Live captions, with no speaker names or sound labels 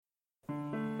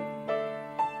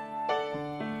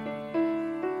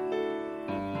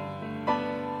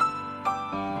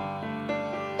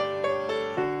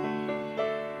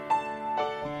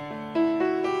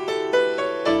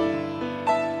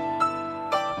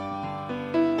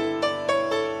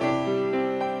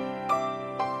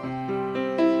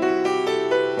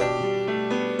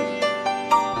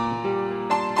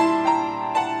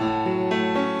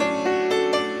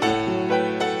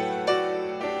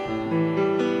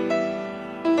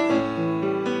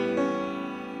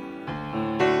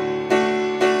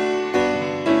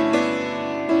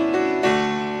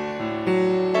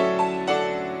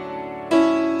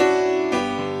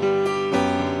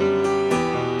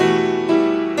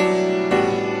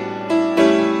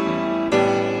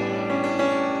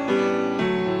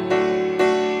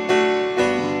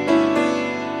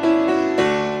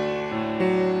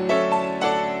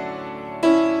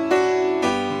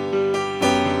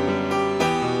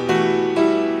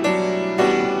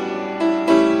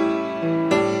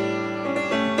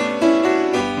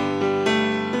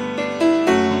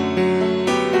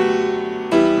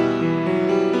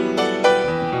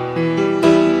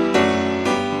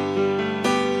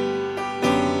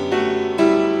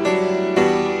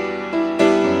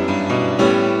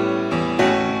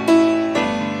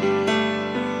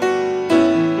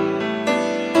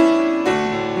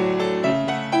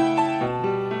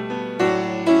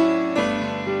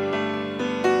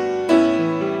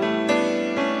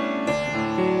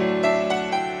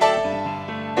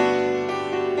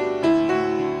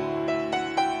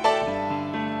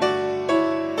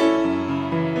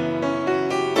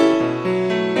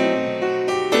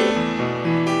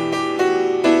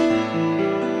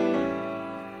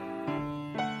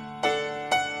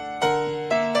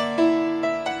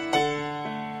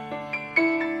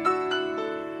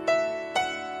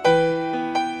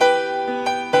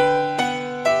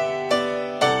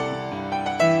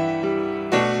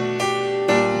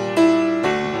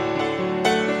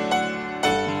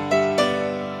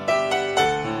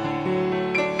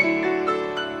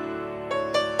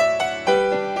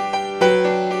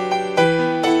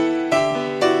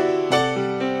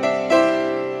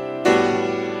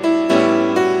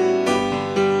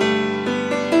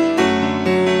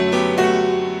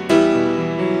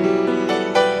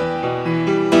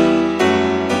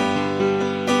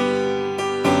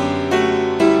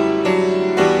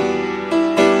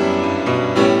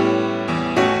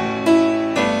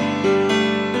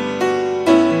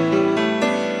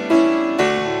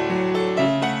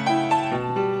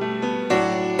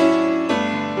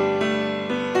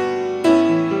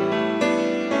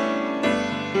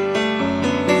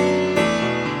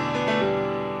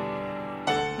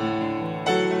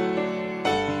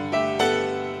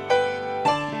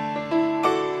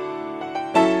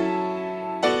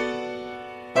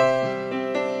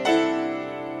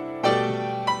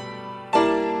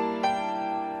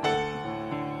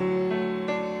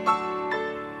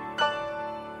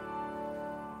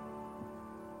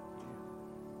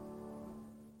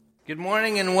Good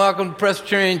morning and welcome to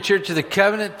Presbyterian Church of the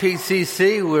Covenant,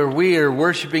 PCC, where we are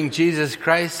worshiping Jesus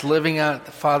Christ, living out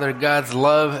the Father God's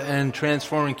love and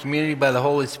transforming community by the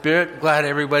Holy Spirit. Glad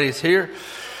everybody's here.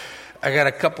 I got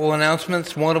a couple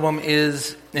announcements. One of them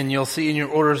is, and you'll see in your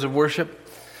orders of worship,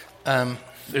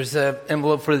 there's an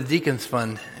envelope for the Deacons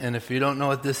Fund. And if you don't know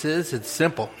what this is, it's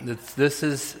simple. This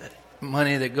is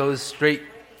money that goes straight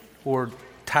for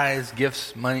tithes,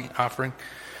 gifts, money, offering,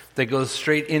 that goes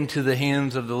straight into the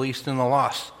hands of the least and the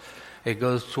lost. It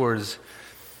goes towards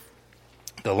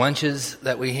the lunches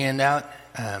that we hand out.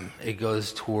 It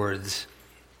goes towards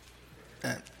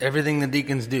everything the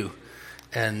deacons do.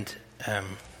 And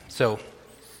so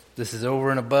this is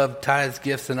over and above tithes,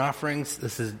 gifts, and offerings.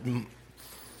 This is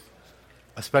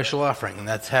a special offering, and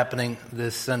that's happening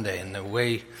this Sunday. And the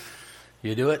way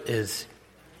you do it is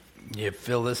you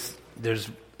fill this. There's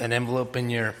an envelope in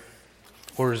your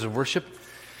orders of worship.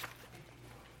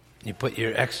 You put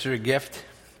your extra gift,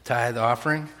 tithe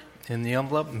offering, in the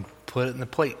envelope and put it in the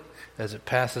plate as it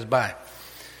passes by.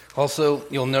 Also,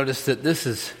 you'll notice that this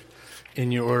is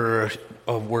in your order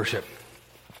of worship.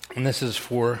 And this is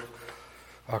for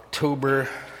September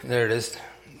 27th,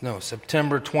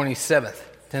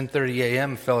 10:30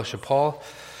 a.m., Fellowship Hall.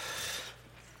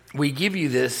 We give you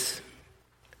this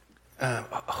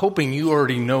hoping you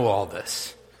already know all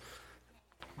this.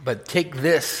 But take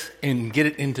this and get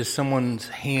it into someone's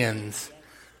hands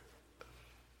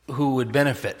who would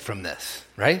benefit from this,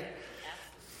 right?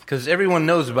 Because everyone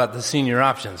knows about the senior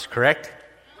options, correct?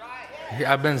 Right.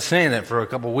 I've been saying that for a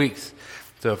couple weeks.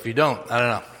 So if you don't, I don't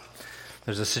know.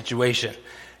 There's a situation.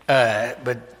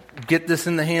 But get this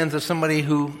in the hands of somebody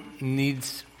who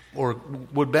needs or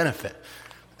would benefit.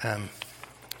 I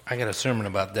got a sermon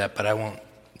about that, but I won't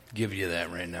give you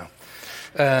that right now.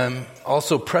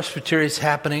 Also, Presbytery is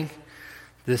happening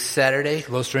this Saturday,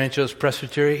 Los Ranchos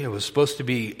Presbytery. It was supposed to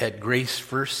be at Grace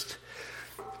First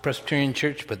Presbyterian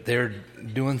Church, but they're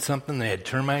doing something. They had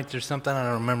termites or something. I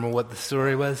don't remember what the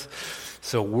story was.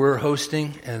 So we're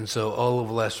hosting, and so all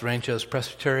of Los Ranchos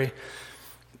Presbytery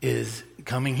is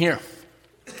coming here.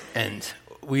 And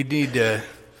we need to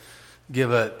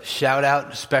give a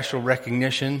shout-out, special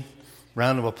recognition,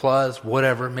 round of applause,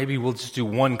 whatever. Maybe we'll just do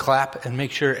one clap and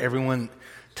make sure everyone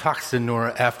talks to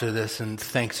Nora after this and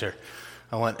thanks her.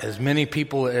 I want as many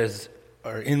people as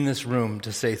are in this room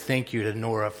to say thank you to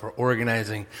Nora for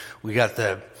organizing. We got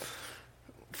the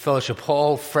Fellowship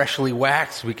Hall freshly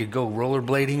waxed. We could go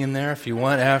rollerblading in there if you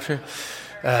want after.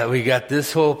 We got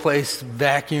this whole place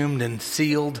vacuumed and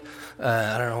sealed.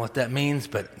 I don't know what that means,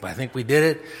 but I think we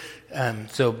did it.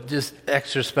 So just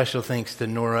extra special thanks to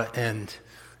Nora and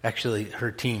actually her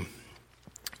team.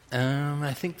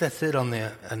 I think that's it on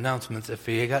the announcements. If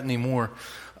you got any more,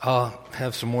 I'll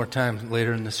have some more time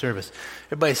later in the service.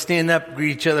 Everybody stand up,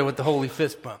 greet each other with the holy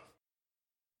fist bump.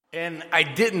 And I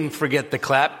didn't forget the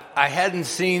clap. I hadn't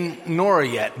seen Nora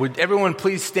yet. Would everyone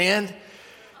please stand?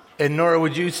 And Nora,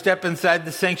 would you step inside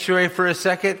the sanctuary for a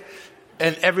second?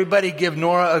 And everybody give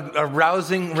Nora a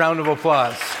rousing round of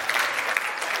applause.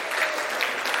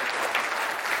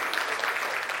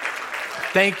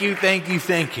 Thank you, thank you,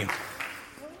 thank you.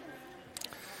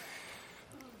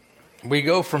 We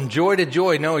go from joy to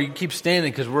joy. No, you keep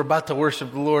standing because we're about to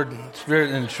worship the Lord in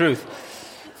spirit and in truth.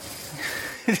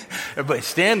 Everybody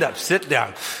stand up, sit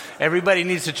down. Everybody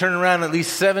needs to turn around at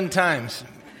least 7 times.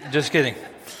 Just kidding.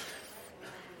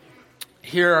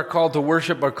 Here our call to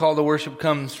worship. Our call to worship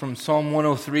comes from Psalm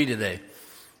 103 today.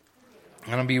 I'm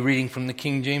going to be reading from the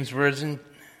King James Version,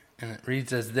 and it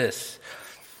reads as this.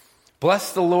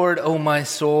 Bless the Lord, O my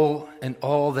soul, and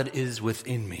all that is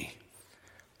within me.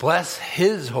 Bless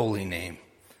his holy name.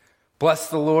 Bless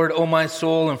the Lord, O my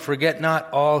soul, and forget not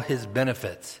all his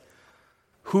benefits.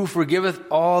 Who forgiveth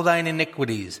all thine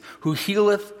iniquities, who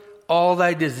healeth all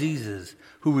thy diseases,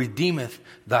 who redeemeth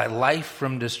thy life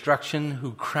from destruction,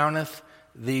 who crowneth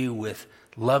thee with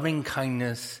loving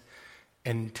kindness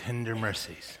and tender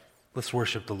mercies. Let's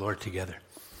worship the Lord together.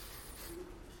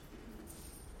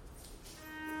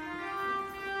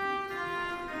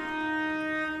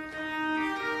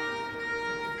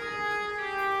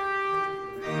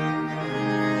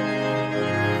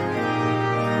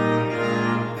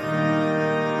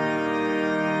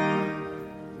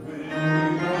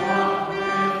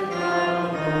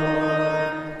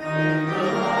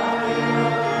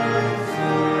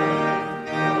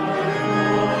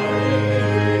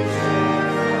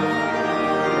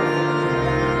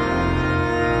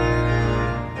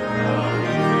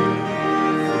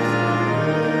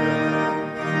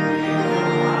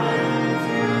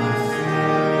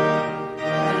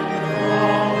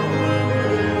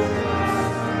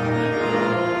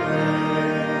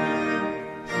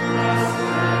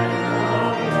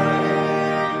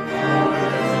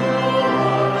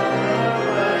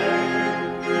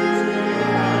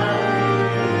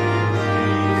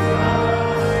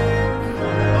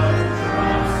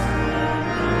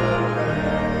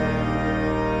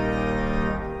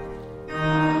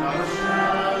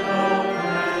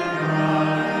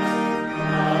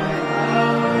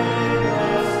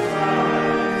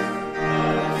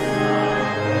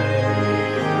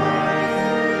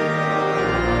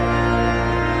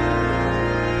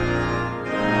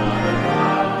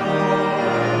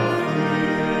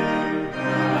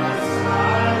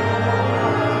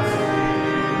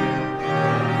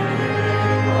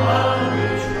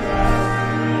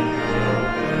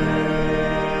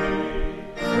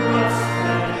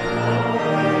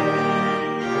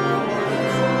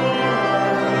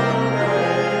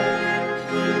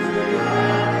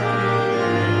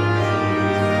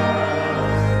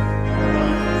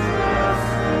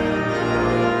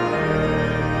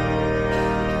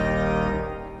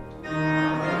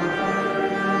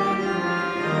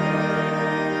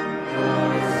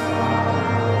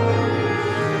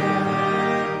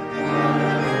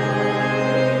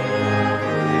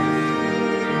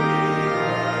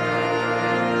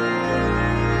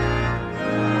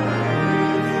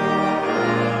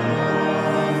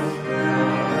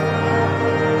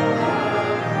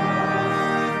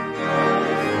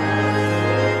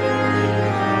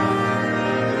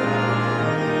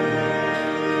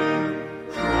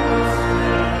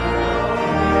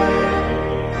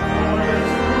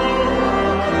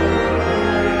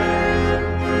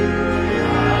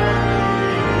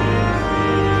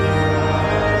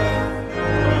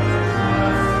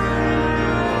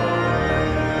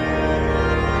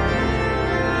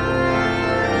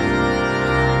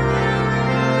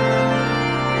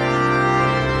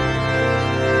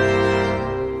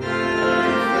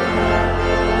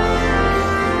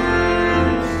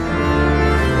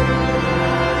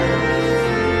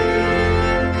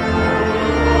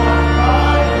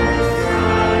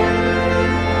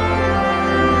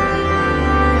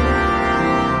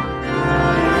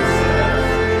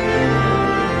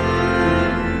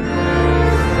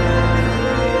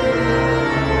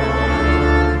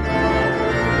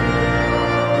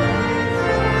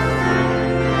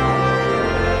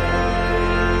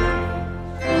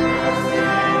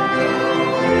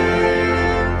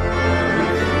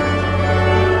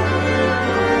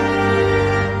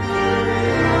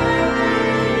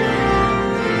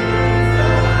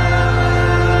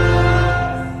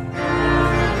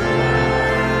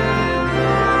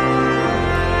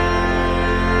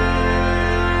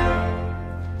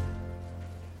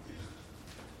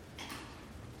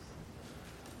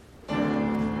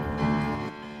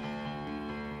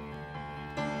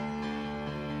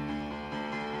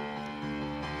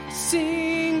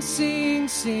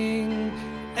 sing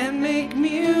and make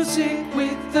music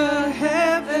with the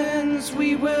heavens.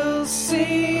 We will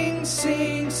sing,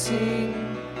 sing, sing.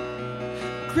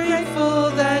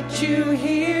 Grateful that you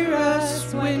hear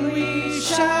us when we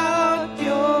shout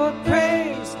your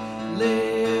praise.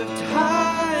 Lift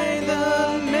high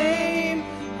the name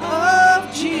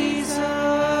of Jesus.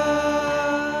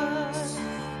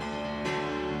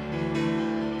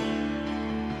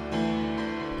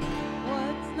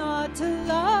 What's not to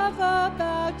love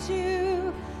about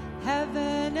you?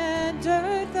 Heaven and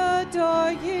earth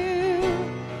adore you.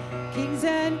 Kings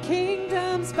and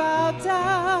kingdoms bow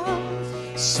down.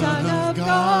 Son of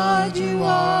God, you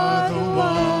are the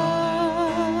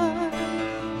one.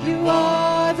 You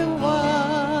are the one.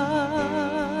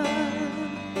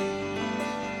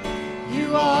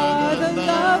 You are the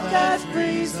love that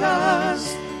frees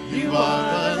us. You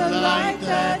are the light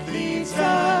that leads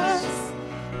us.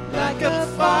 Like a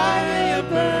fire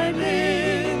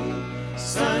burning.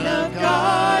 Son of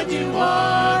God, you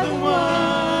are the one.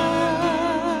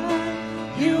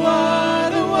 You are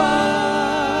the one.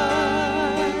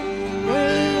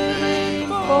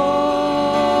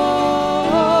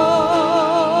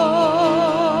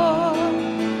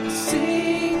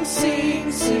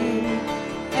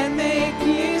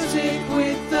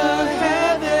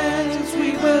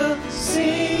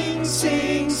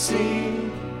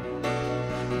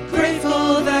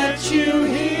 You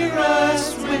hear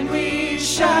us when we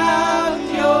shout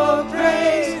your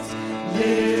praise.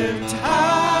 Lift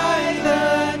high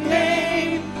the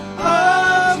name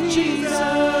of Jesus.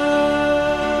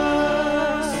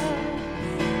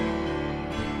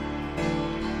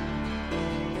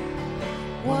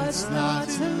 What's not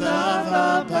to love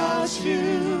about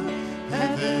you?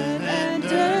 Heaven and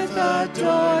earth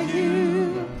adore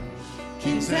you.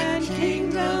 Kings and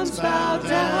kingdoms bow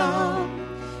down.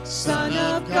 Son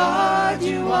of God,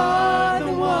 you are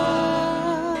the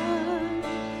one.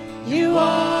 You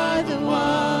are the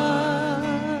one.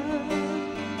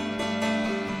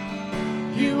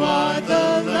 You are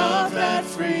the love that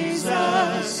frees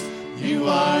us. You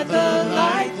are the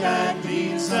light that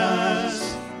leads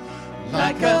us.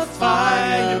 Like a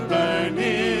fire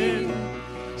burning.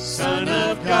 Son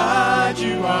of God,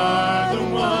 you are the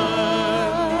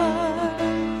one.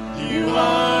 You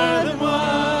are the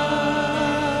one.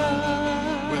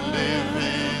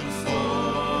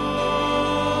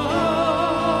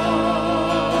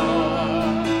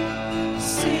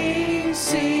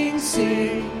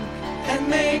 Sing and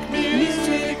make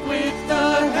music with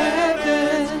the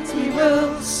heavens. We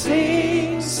will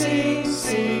sing, sing,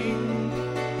 sing.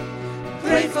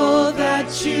 Grateful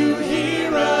that you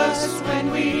hear us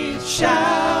when we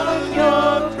shout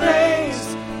your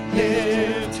praise.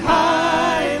 Lift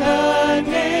high the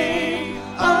name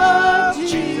of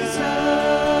Jesus.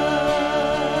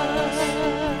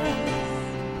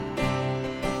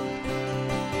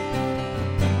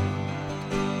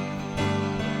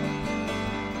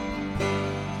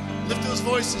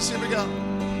 Voices, here we go.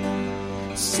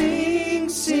 Sing,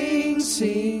 sing,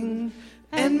 sing,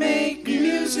 and make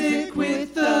music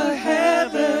with the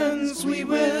heavens. We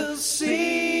will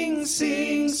sing,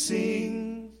 sing,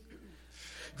 sing.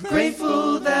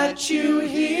 Grateful that you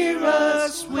hear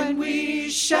us when we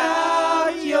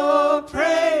shout your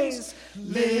praise.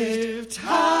 Lift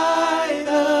high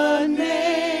the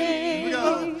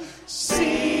name.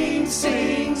 Sing,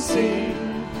 sing, sing,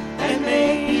 and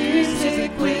make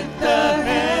music with the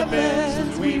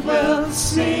heavens. We will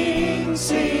sing,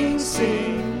 sing,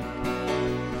 sing.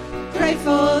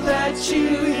 Grateful that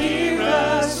you hear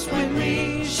us when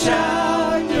we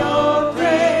shout your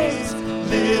praise.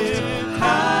 Lift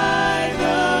high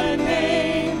the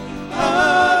name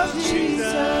of Jesus.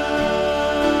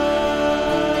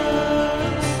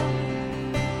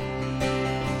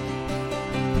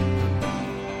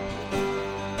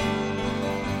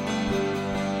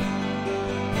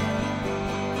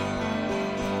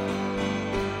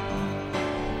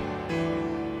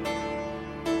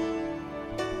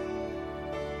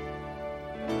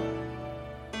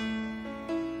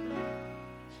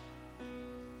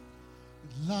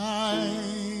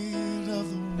 Light of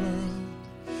the world,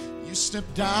 you step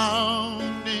down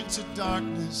into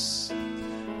darkness.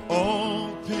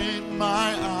 Open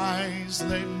my eyes,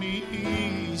 let me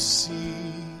see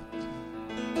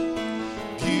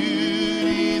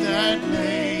beauty that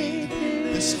made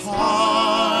this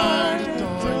heart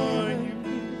adore you.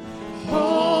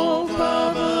 Hope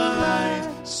of a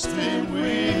life spent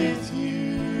with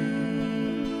you.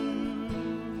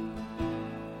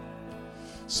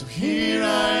 So here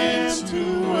I am to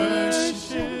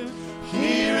worship.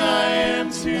 Here I am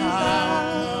to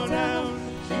bow down.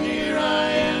 Here I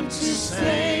am to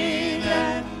say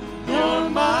that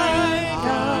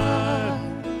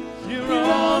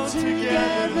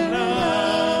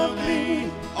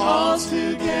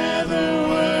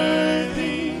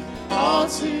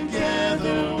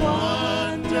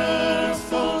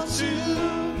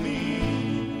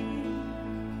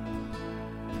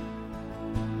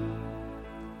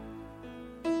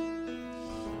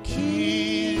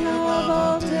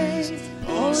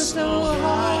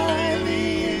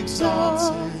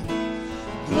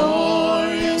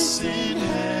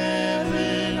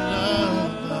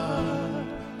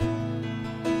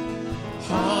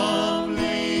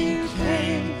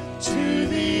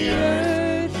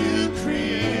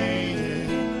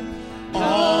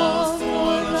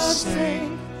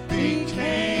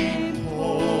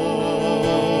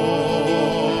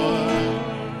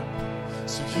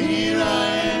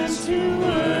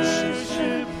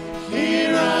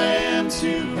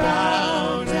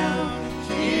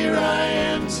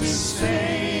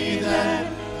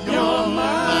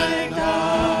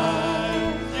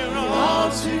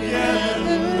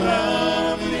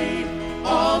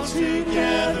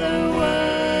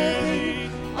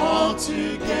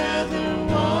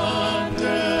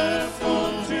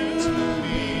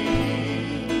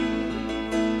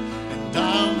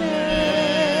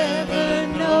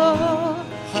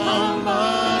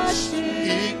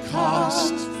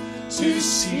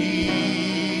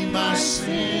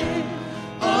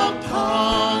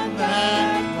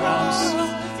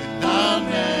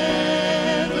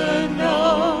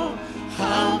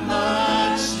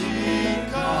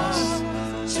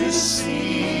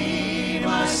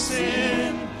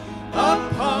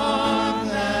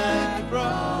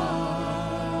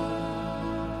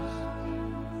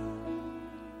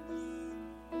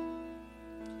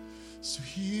So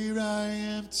here I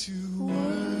am to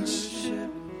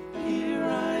worship. Here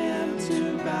I am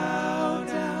to bow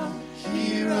down.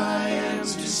 Here I am to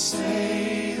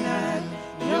say that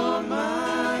You're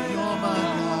mine. you're my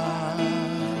God.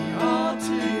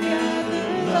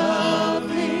 Altogether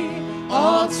lovely,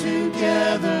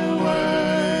 Altogether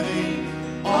worthy,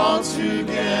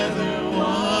 altogether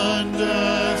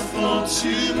wonderful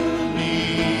to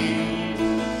me.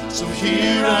 So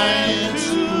here I am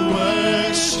to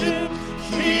worship.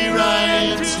 Here I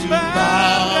am to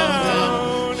bow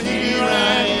down. Here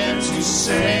I am to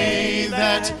say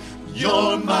that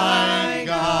you're my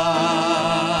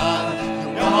God.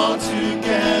 You're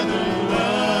altogether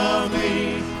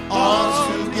lovely,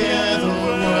 altogether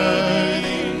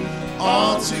worthy,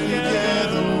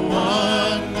 altogether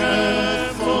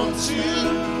wonderful to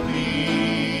me.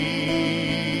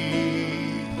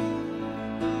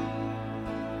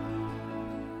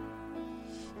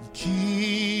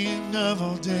 King of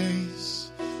all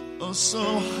days, oh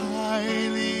so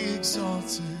highly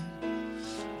exalted,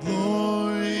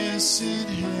 glorious in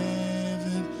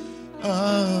heaven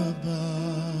above.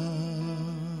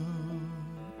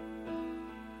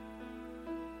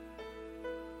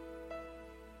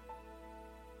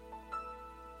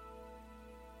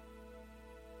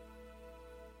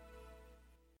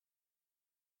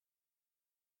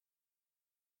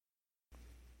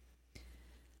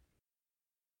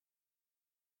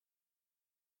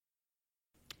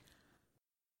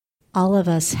 All of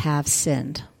us have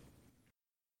sinned.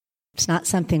 It's not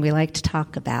something we like to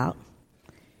talk about.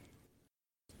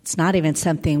 It's not even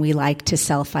something we like to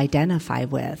self-identify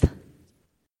with.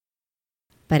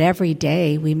 But every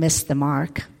day we miss the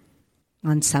mark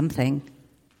on something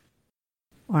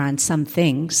or on some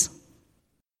things.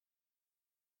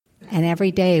 And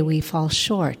every day we fall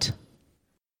short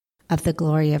of the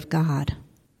glory of God.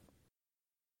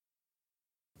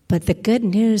 But the good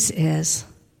news is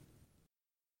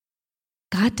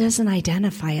God doesn't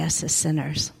identify us as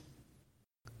sinners.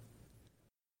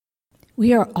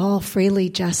 We are all freely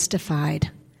justified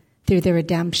through the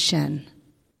redemption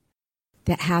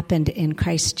that happened in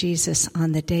Christ Jesus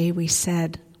on the day we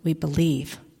said we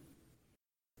believe.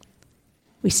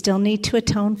 We still need to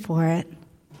atone for it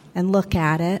and look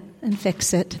at it and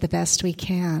fix it to the best we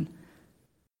can.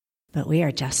 But we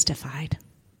are justified.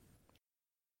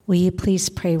 Will you please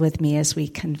pray with me as we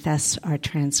confess our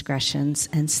transgressions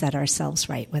and set ourselves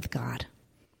right with God?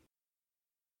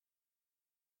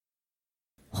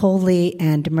 Holy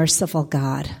and merciful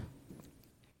God,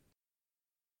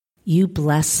 you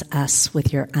bless us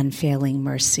with your unfailing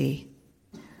mercy,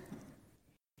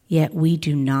 yet we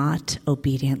do not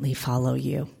obediently follow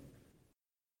you.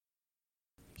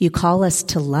 You call us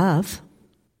to love,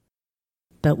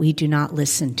 but we do not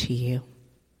listen to you.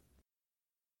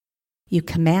 You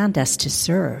command us to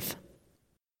serve,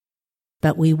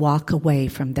 but we walk away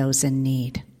from those in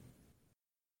need.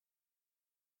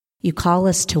 You call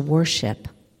us to worship,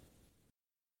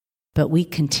 but we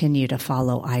continue to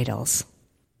follow idols.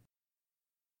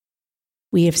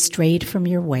 We have strayed from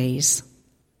your ways,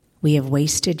 we have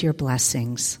wasted your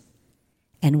blessings,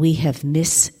 and we have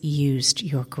misused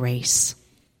your grace.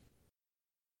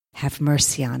 Have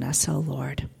mercy on us, O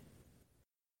Lord.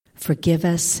 Forgive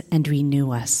us and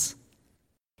renew us.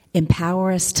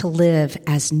 Empower us to live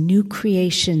as new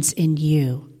creations in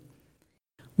you.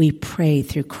 We pray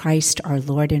through Christ our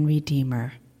Lord and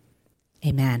Redeemer.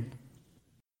 Amen.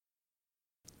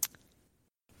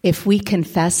 If we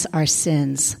confess our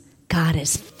sins, God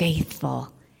is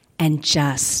faithful and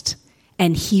just,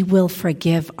 and he will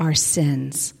forgive our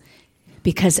sins.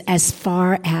 Because as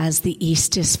far as the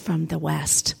east is from the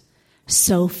west,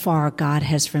 so far God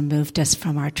has removed us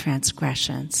from our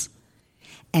transgressions.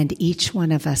 And each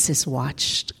one of us is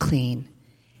washed clean,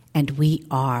 and we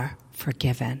are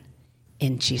forgiven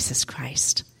in Jesus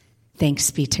Christ.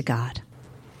 Thanks be to God.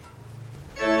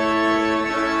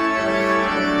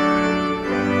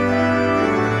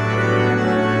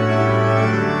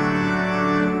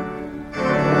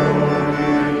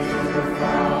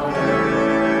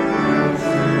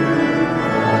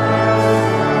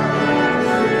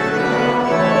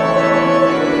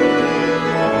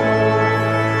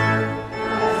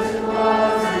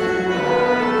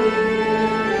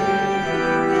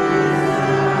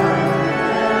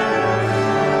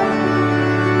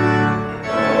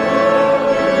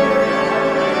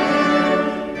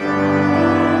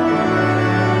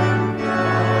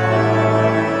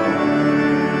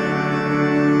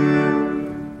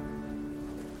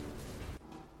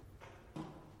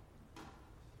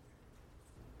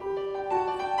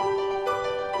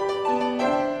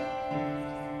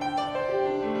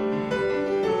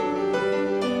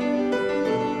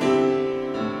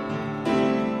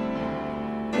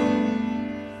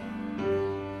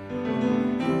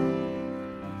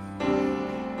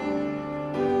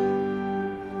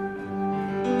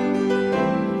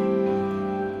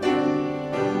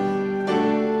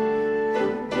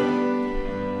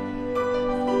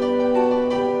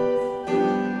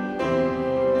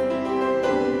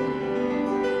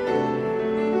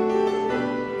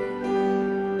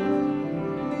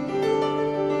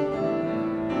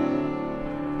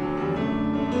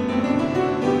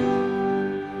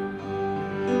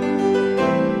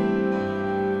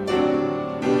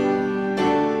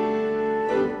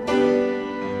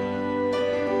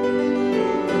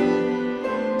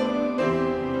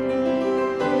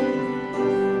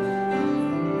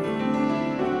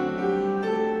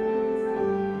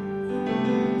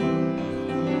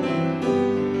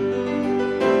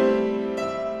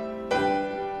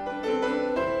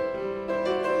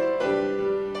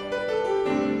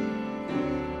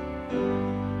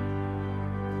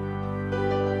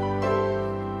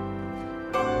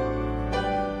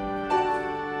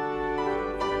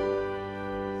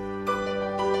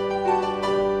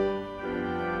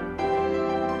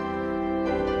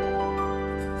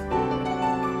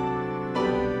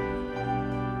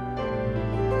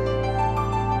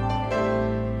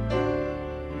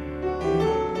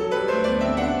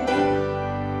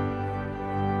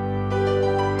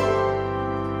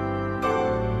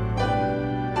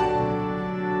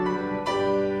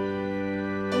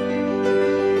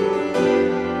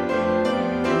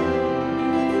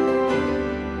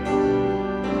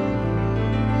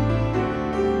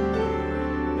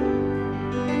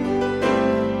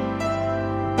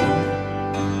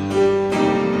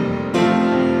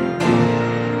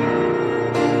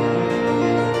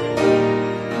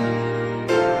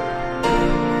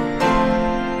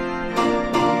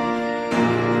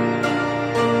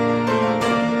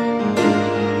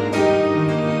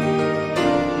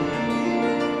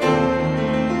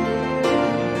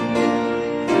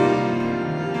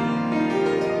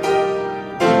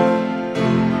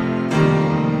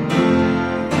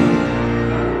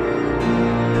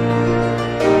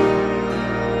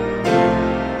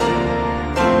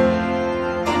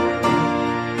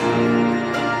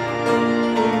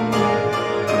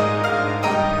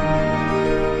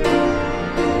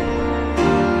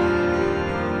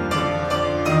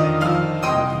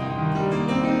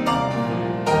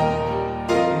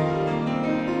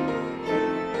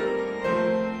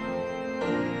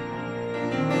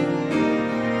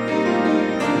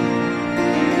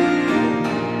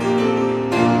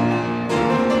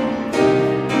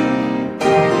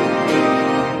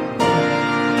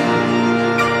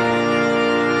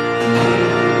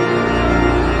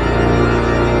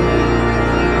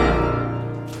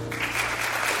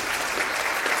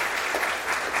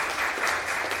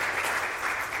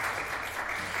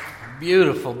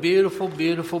 beautiful, beautiful,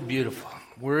 beautiful, beautiful.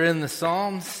 We're in the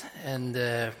Psalms, and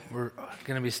we're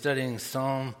going to be studying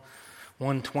Psalm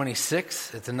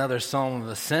 126. It's another Psalm of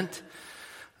Ascent.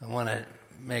 I want to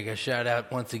make a shout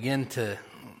out once again to,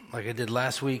 like I did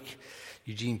last week,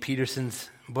 Eugene Peterson's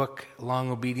book, Long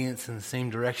Obedience in the Same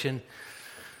Direction.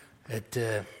 It's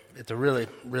a really,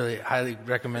 really highly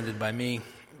recommended by me.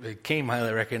 It came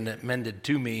highly recommended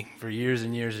to me for years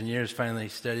and years and years. Finally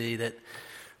studied it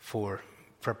for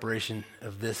preparation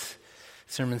of this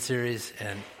sermon series,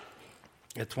 and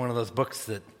it's one of those books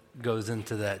that goes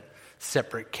into that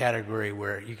separate category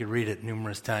where you could read it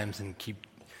numerous times and keep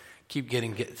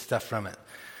getting stuff from it.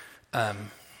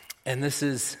 And this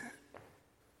is,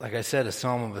 like I said, a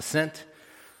Psalm of Ascent.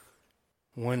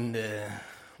 When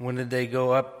did they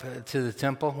go up to the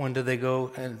temple? When did they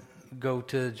go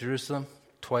to Jerusalem?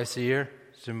 Twice a year.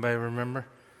 Does anybody remember?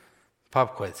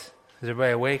 Pop quiz. Is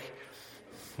everybody awake?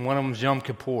 One of them's Yom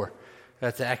Kippur.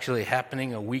 That's actually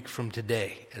happening a week from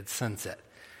today at sunset.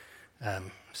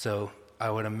 So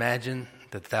I would imagine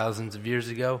that thousands of years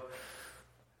ago,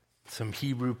 some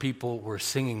Hebrew people were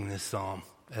singing this psalm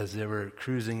as they were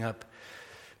cruising up,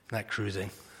 not cruising,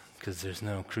 because there's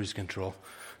no cruise control,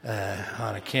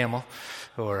 on a camel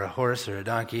or a horse or a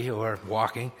donkey or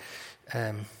walking.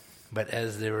 But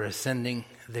as they were ascending,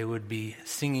 they would be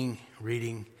singing,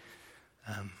 reading,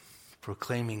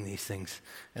 proclaiming these things.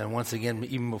 And once again,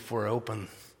 even before I open,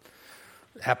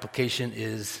 application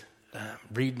is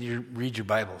read your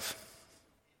Bibles.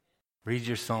 Read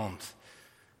your Psalms.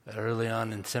 Early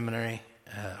on in seminary,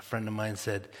 a friend of mine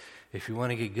said, if you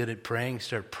want to get good at praying,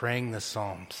 start praying the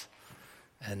Psalms.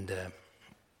 And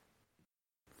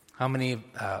how many,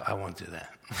 I won't do that.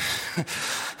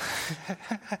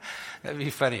 That'd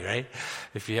be funny, right?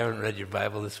 If you haven't read your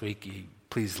Bible this week,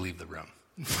 please leave the room.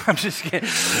 I'm just kidding.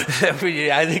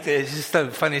 I think there's just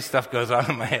some funny stuff goes on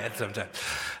in my head sometimes.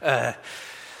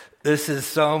 This is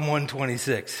Psalm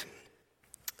 126,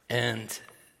 and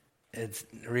it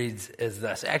reads as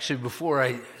thus. Actually, before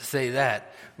I say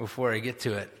that, before I get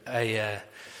to it,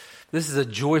 this is a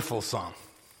joyful psalm,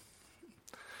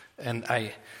 and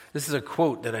this is a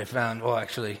quote that I found. Well,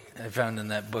 actually, I found in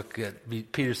that book that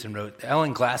Peterson wrote.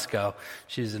 Ellen Glasgow,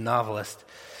 she's a novelist.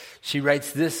 She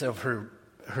writes this of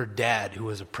her dad, who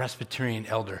was a Presbyterian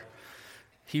elder.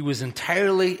 He was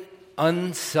entirely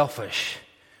unselfish,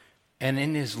 and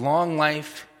in his long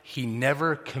life, he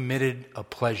never committed a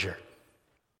pleasure.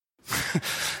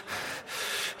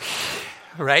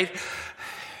 Right?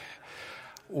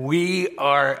 We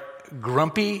are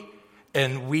grumpy,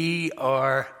 and we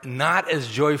are not as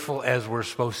joyful as we're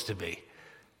supposed to be.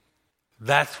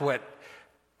 That's what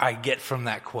I get from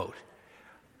that quote.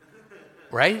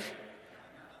 Right?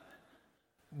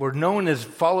 We're known as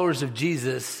followers of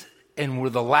Jesus, and we're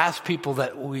the last people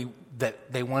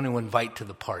that they want to invite to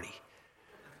the party.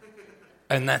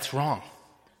 And that's wrong.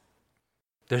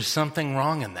 There's something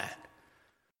wrong in that.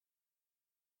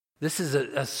 This is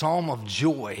a psalm of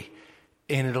joy,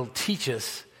 and it'll teach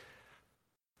us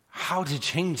how to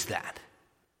change that.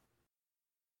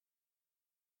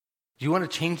 Do you want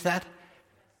to change that?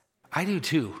 I do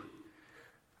too.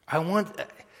 I want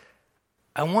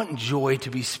joy to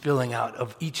be spilling out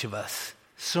of each of us,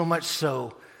 so much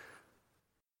so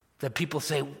that people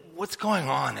say, what's going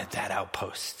on at that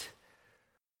outpost?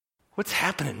 What's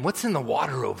happening? What's in the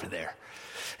water over there?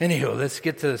 Anyhow, let's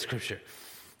get to the scripture.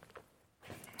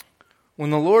 When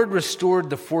the Lord restored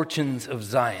the fortunes of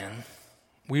Zion,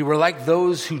 we were like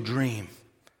those who dream.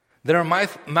 Then our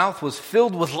mouth was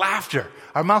filled with laughter.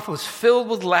 Our mouth was filled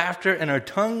with laughter, and our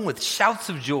tongue with shouts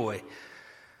of joy.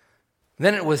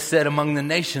 Then it was said among the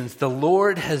nations, the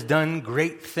Lord has done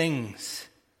great things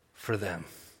for them.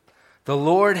 The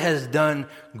Lord has done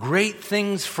great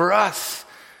things for us,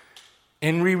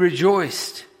 and we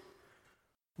rejoiced.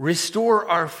 Restore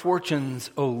our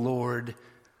fortunes, O Lord,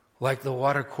 like the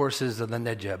watercourses of the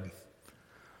Negeb.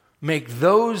 Make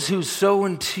those who sow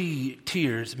in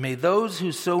tears, may those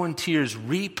who sow in tears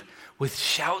reap with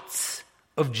shouts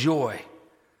of joy.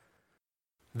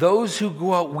 Those who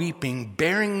go out weeping,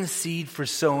 bearing the seed for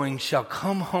sowing, shall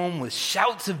come home with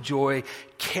shouts of joy,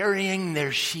 carrying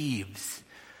their sheaves.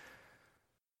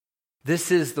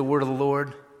 This is the word of the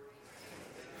Lord.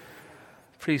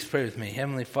 Please pray with me.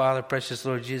 Heavenly Father, precious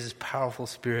Lord Jesus, powerful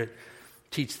Spirit,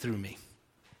 teach through me.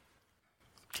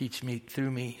 Teach me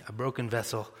through me, a broken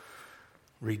vessel,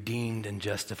 redeemed and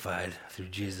justified through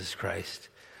Jesus Christ.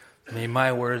 May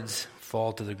my words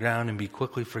fall to the ground and be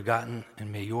quickly forgotten,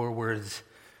 and may your words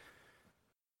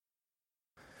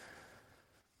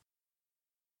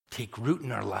take root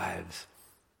in our lives.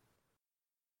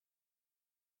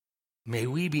 May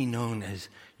we be known as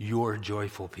your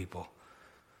joyful people.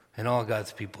 And all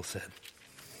God's people said.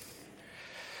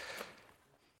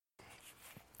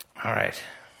 All right.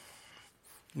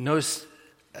 Notice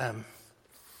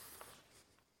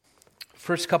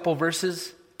first couple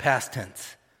verses, past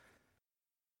tense.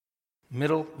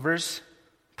 Middle verse,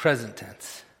 present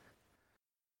tense.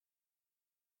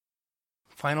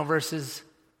 Final verses,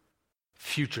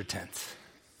 future tense.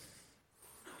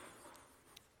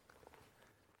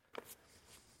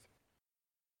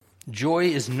 Joy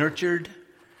is nurtured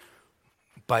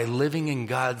by living in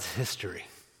God's history.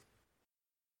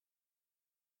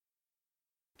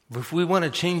 If we want to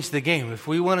change the game, if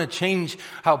we want to change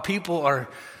how people are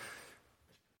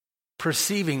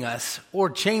perceiving us, or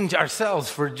change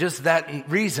ourselves for just that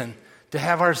reason, to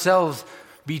have ourselves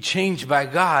be changed by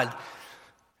God,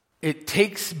 it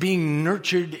takes being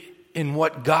nurtured in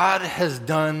what God has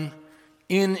done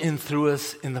in and through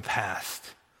us in the past.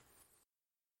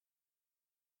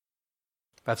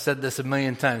 I've said this a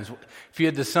million times. If you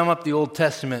had to sum up the Old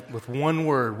Testament with one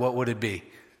word, what would it be?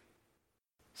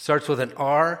 Starts with an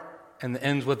R and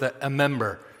ends with a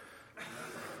member.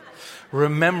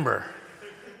 Remember.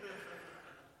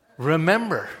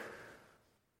 Remember.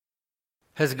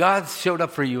 Has God showed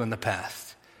up for you in the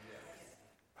past?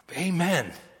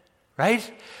 Amen.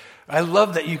 Right? I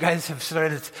love that you guys have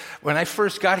started. When I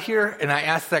first got here and I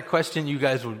asked that question, you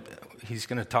guys would, he's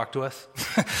going to talk to us?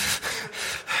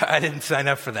 I didn't sign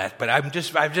up for that, but I'm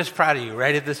just proud of you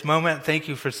right at this moment. Thank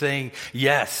you for saying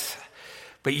yes.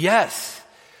 But yes.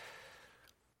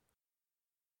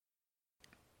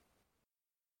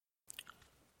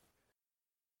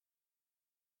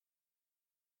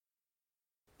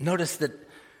 Notice that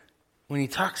when he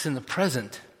talks in the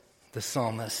present, the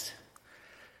psalmist,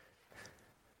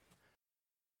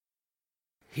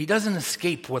 he doesn't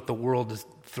escape what the world is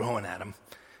throwing at him,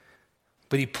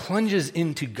 but he plunges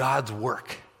into God's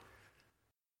work.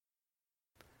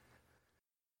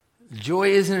 Joy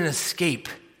isn't an escape,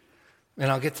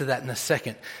 and I'll get to that in a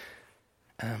second.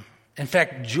 In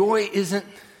fact, joy isn't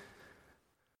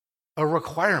a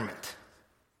requirement.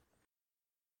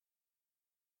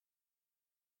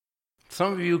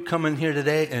 Some of you come in here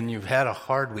today and you've had a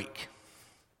hard week.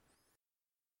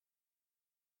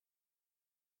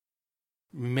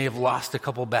 You may have lost a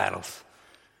couple battles.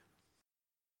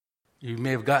 You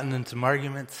may have gotten into some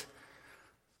arguments.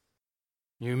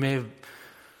 You may have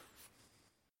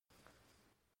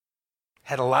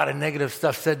had a lot of negative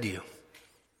stuff said to you.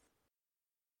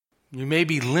 You may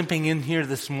be limping in here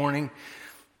this morning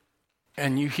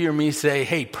and you hear me say,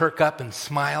 hey, perk up and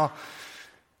smile,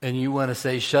 and you want to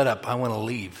say, shut up, I want to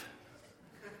leave.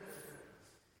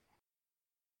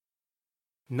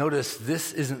 Notice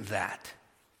this isn't that.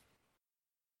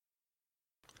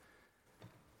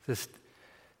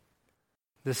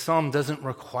 This psalm doesn't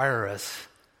require us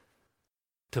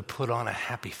to put on a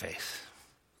happy face.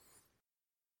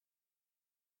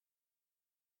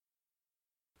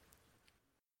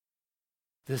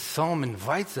 This psalm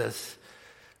invites us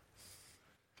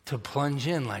to plunge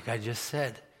in, like I just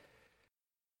said,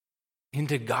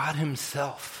 into God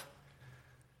himself.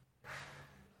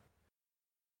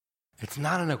 It's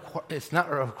not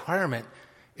a requirement,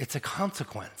 it's a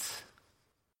consequence.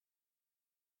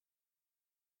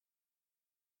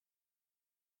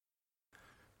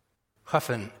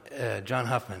 Huffman, John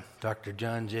Huffman, Dr.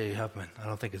 John J. Huffman, I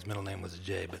don't think his middle name was a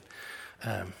J, but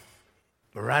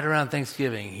right around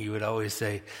Thanksgiving, he would always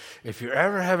say, if you're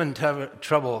ever having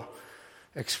trouble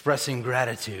expressing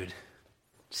gratitude,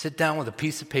 sit down with a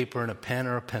piece of paper and a pen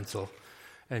or a pencil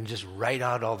and just write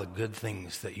out all the good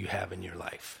things that you have in your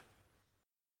life.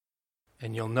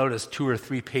 And you'll notice 2 or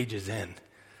 3 pages in,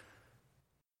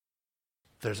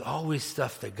 there's always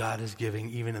stuff that God is giving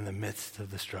even in the midst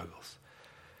of the struggles.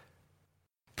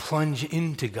 Plunge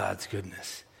into God's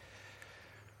goodness.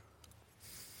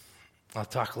 I'll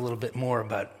talk a little bit more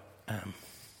about,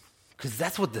 because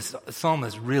that's what this psalm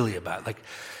is really about. Like,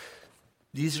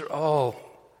 these are all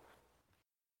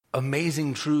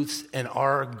amazing truths and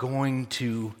are going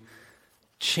to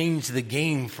change the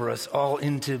game for us all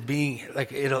into being,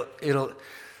 like, it'll,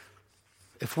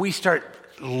 if we start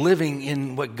living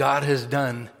in what God has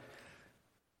done,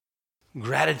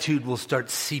 gratitude will start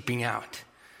seeping out.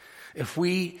 If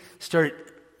we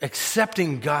start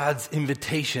accepting God's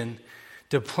invitation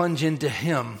to plunge into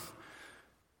him,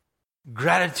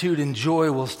 gratitude and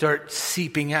joy will start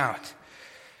seeping out.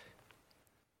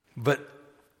 But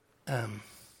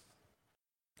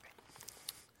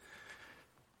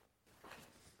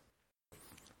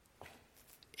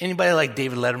anybody like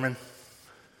David Letterman?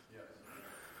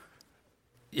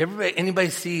 Anybody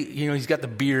see, he's got the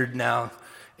beard now,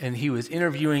 and he was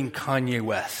interviewing Kanye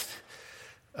West.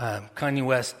 Kanye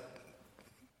West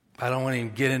I don't want to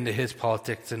even get into his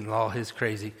politics and all his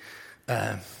crazy.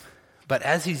 But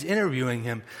as he's interviewing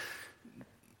him,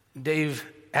 Dave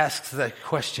asks the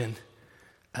question,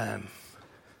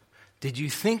 did you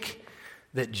think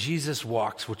that Jesus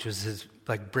Walks, which was his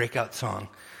breakout song,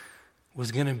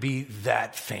 was going to be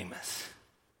that famous?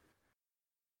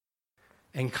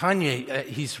 And Kanye,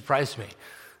 he surprised me.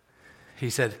 He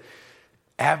said,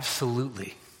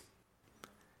 absolutely.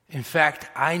 In fact,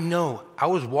 I know, I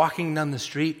was walking down the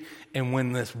street, and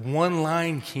when this one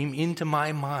line came into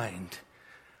my mind,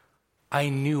 I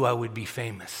knew I would be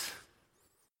famous.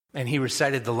 And he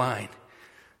recited the line.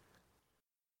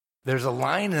 There's a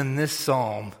line in this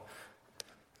psalm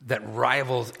that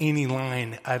rivals any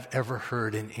line I've ever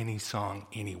heard in any song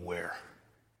anywhere.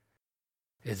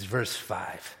 It's verse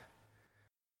 5.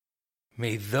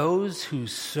 May those who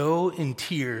sow in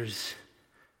tears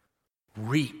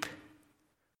reap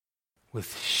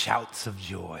with shouts of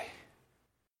joy.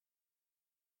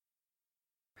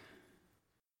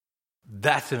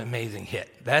 That's an amazing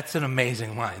hit. That's an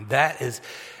amazing line. That is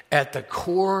at the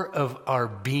core of our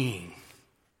being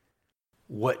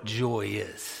what joy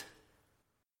is.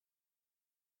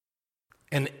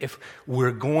 And if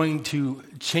we're going to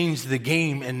change the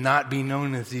game and not be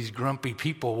known as these grumpy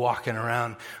people walking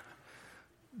around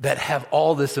that have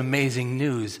all this amazing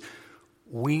news,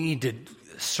 we need to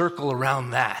circle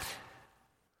around that.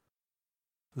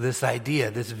 This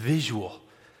idea, this visual.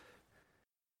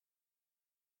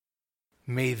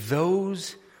 May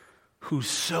those who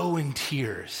sow in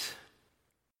tears.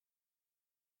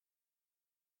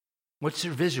 What's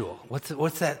your visual?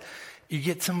 What's that? You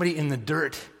get somebody in the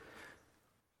dirt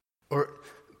or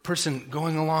person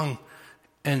going along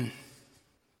and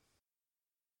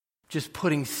just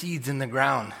putting seeds in the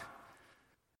ground.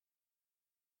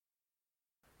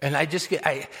 And I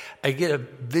get a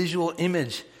visual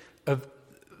image of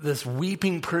this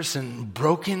weeping person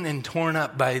broken and torn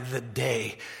up by the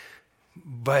day,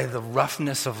 by the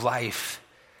roughness of life,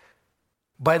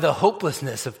 by the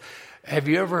hopelessness of, have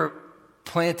you ever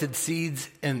planted seeds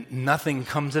and nothing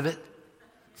comes of it?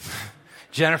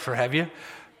 Jennifer, have you?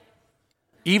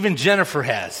 Even Jennifer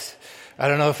has. I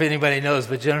don't know if anybody knows,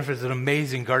 but Jennifer's an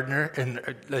amazing gardener, and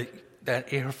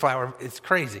that her flower, it's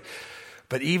crazy.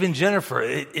 But even Jennifer,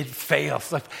 it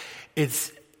fails.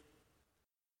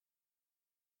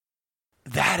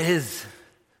 That is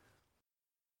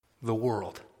the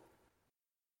world.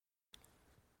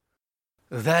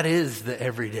 That is the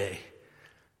everyday.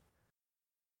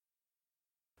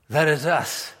 That is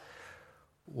us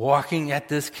walking at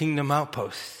this kingdom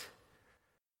outpost.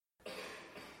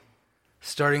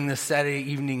 Starting this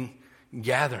Saturday evening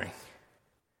gathering.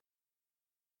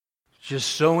 Just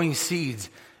sowing seeds,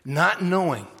 not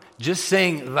knowing, just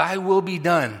saying, thy will be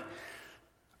done.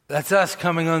 That's us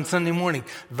coming on Sunday morning.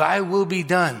 Thy will be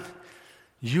done.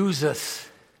 Use us.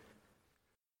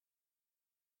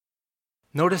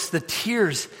 Notice the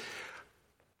tears.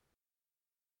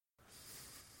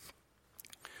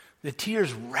 The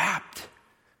tears wrapped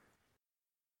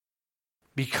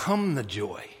become the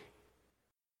joy.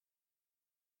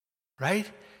 Right?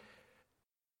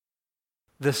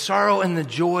 The sorrow and the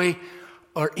joy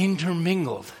are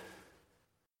intermingled.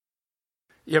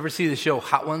 You ever see the show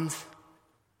Hot Ones?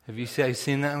 Have you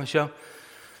seen that on the show?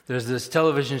 There's this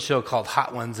television show called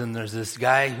Hot Ones, and there's this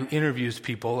guy who interviews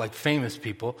people, like famous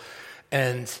people,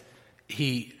 and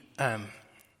he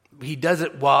does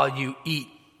it while you eat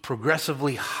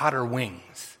progressively hotter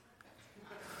wings.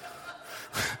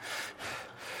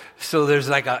 So there's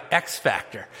like an X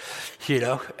factor,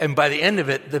 and by the end of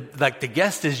it, the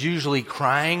guest is usually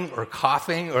crying or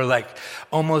coughing or like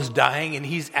almost dying, and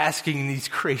he's asking these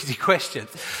crazy questions,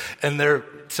 and they're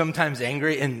sometimes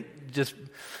angry, and just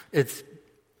it's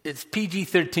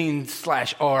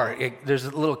PG-13/R. There's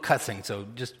a little cussing, so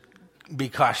just be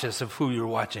cautious of who you're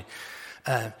watching.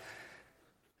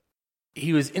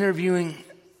 He was interviewing.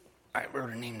 I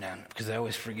wrote her name down because I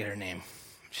always forget her name.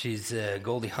 She's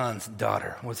Goldie Hawn's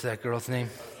daughter. What's that girl's name?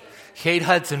 Kate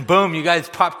Hudson. Boom, you guys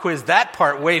pop quiz that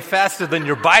part way faster than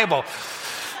your Bible.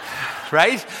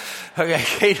 Right? Okay,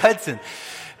 Kate Hudson.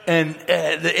 And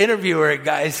the interviewer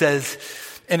guy says,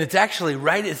 and it's actually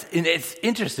right, it's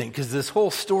interesting because this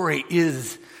whole story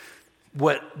is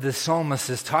what the psalmist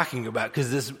is talking about,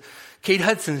 because this Kate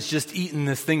Hudson's just eaten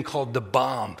this thing called the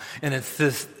bomb, and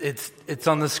it's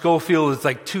on the Schofield. It's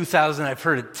like 2,000. I've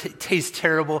heard it tastes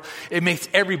terrible. It makes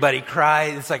everybody cry.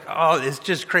 It's like, oh, it's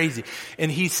just crazy. And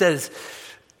he says,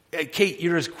 Kate,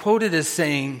 you're as quoted as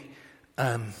saying,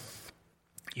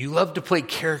 you love to play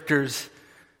characters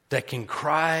that can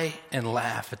cry and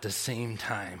laugh at the same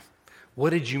time.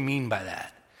 What did you mean by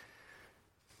that?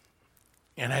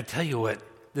 And I tell you what,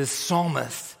 this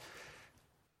psalmist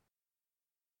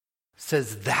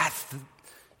says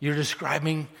you're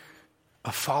describing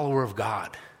a follower of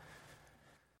God.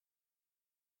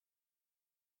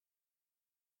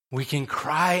 We can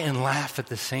cry and laugh at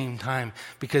the same time,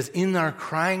 because in our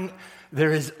crying,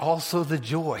 there is also the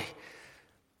joy.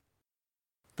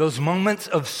 Those moments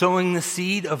of sowing the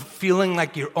seed, of feeling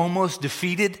like you're almost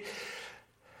defeated,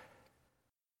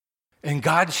 and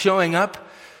God showing up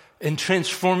and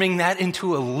transforming that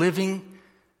into a living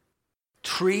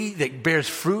tree that bears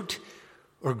fruit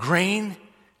or grain,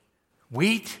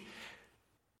 wheat.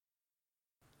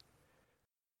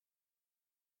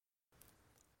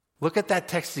 Look at that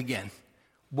text again.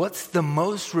 What's the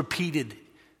most repeated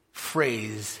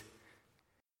phrase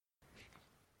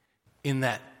in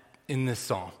this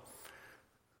psalm?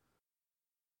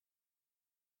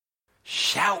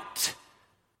 Shout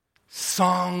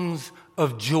songs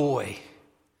of joy.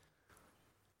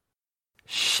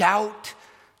 Shout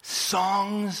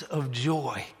songs of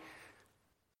joy.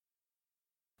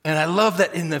 And I love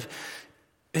that in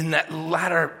that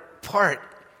latter part,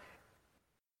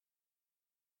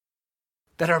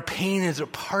 that our pain is a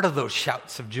part of those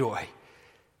shouts of joy.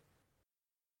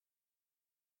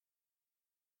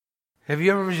 Have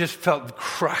you ever just felt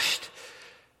crushed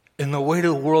in the weight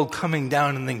of the world coming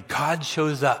down, and then God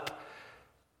shows up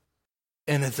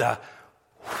and it's a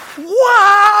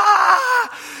wah!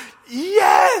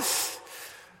 Yes!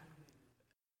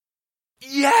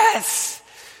 Yes!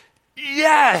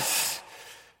 Yes!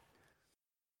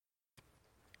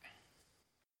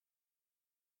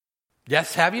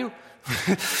 Yes, have you?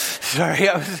 Sorry,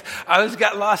 I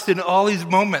got lost in all these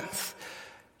moments.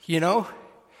 You know?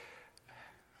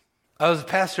 I was a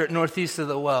pastor at Northeast of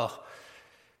the Well,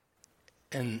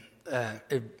 and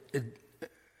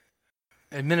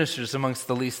it ministers amongst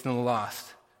the least and the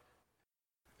lost.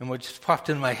 And what just popped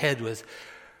in my head was,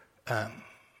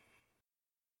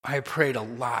 I prayed a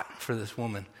lot for this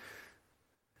woman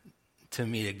to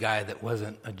meet a guy that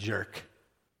wasn't a jerk.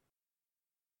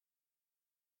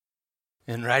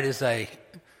 And right as I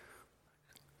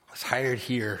was hired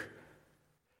here,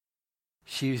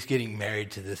 she was getting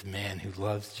married to this man who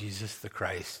loves Jesus the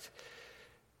Christ.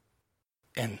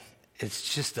 And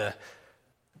it's just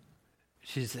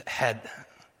she's had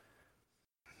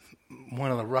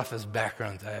one of the roughest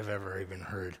backgrounds I've ever even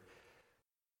heard.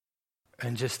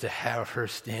 And just to have her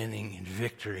standing in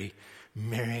victory,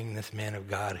 marrying this man of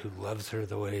God who loves her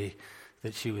the way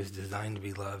that she was designed to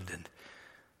be loved, and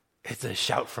it's a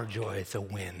shout for joy. It's a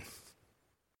win.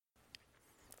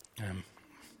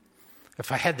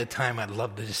 If I had the time, I'd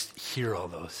love to just hear all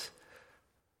those.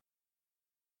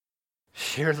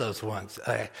 Share those ones.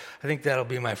 I think that'll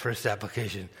be my first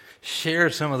application. Share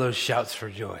some of those shouts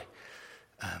for joy.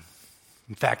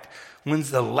 In fact, when's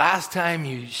the last time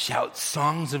you shout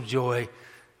songs of joy?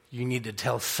 You need to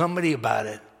tell somebody about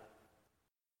it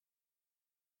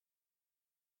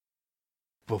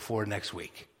before next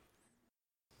week.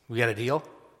 We got a deal?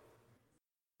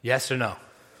 Yes or no?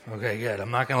 Okay, good.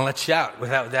 I'm not going to let you out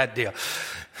without that deal.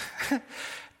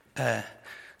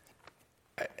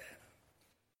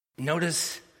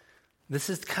 Notice this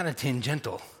is kind of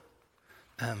tangential.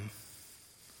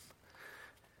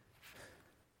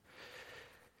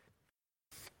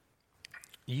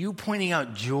 You pointing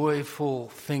out joyful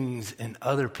things in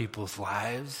other people's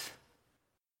lives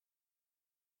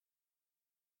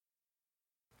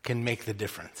can make the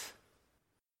difference.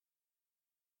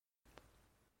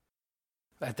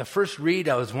 At the first read,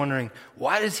 I was wondering,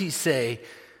 why does he say,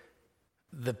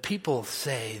 the people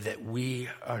say that we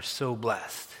are so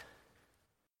blessed?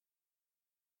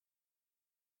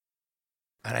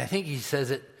 And I think he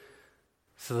says it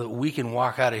so that we can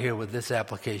walk out of here with this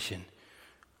application.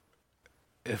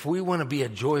 If we want to be a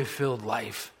joy-filled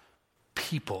life,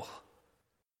 people,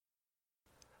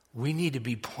 we need to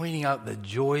be pointing out the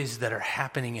joys that are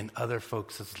happening in other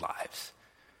folks' lives.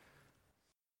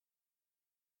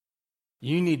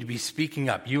 You need to be speaking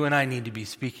up. You and I need to be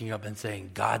speaking up and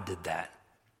saying, God did that.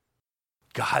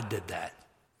 God did that.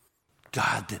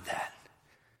 God did that.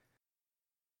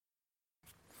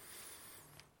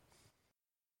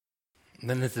 And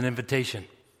then it's an invitation.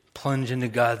 Plunge into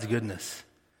God's goodness.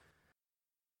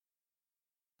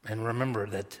 And remember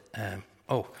that,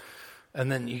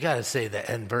 and then you got to say the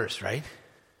end verse, right?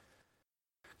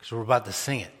 Because we're about to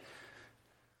sing it.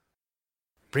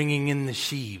 Bringing in the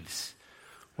sheaves.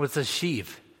 What's a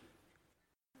sheaf?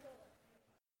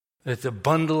 It's a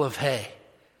bundle of hay.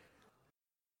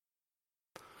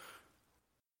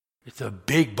 It's a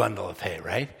big bundle of hay,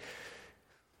 right?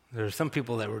 There are some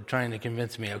people that were trying to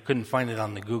convince me. I couldn't find it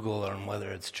on the Google on whether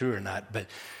it's true or not, but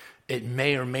it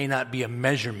may or may not be a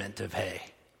measurement of hay.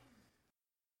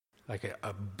 Like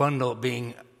a bundle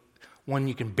being one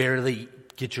you can barely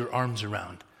get your arms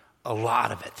around. A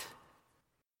lot of it.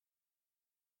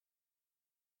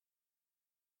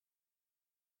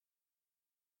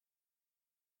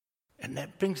 And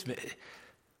that brings me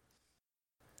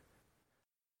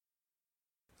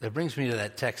to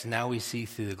that text, now we see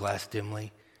through the glass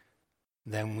dimly,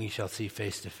 then we shall see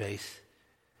face to face.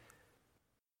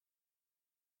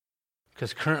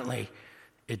 Because currently,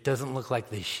 it doesn't look like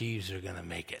the sheaves are going to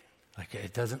make it. Like,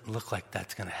 it doesn't look like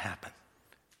that's going to happen.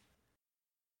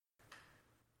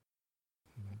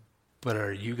 But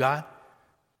are you God?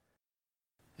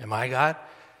 Am I God?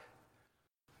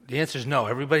 The answer is no.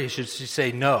 Everybody should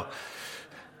say no.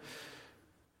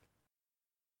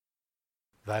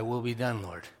 Thy will be done,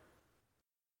 Lord.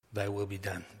 Thy will be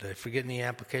done. Did I forget any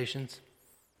applications?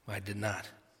 I did not.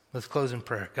 Let's close in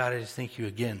prayer. God, I just thank you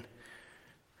again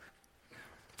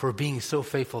for being so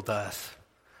faithful to us,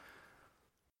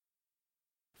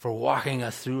 for walking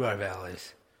us through our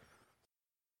valleys,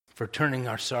 for turning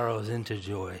our sorrows into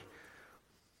joy,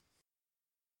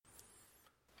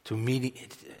 to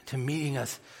meeting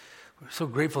us. We're so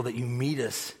grateful that you meet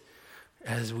us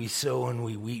as we sow and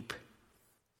we weep.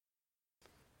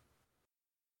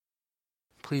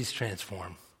 Please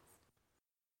transform.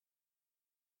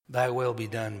 Thy will be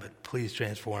done, but please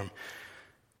transform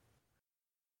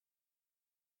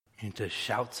into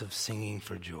shouts of singing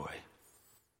for joy.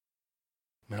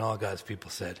 And all God's people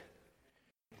said.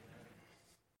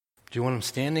 Do you want them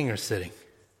standing or sitting?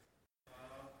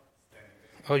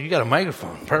 Oh, you got a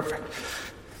microphone. Perfect.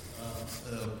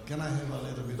 Can I have a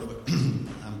little bit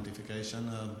of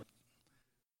amplification?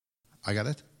 I got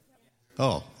it?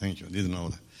 Oh, thank you. Didn't know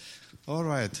that. All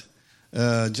right.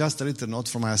 Just a little note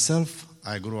for myself.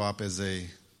 I grew up as I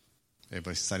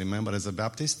remember, as a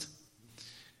Baptist.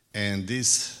 And this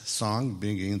song,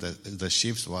 Bringing the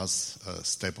Sheaves, was a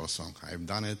staple song. I've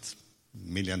done it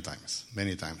many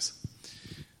times.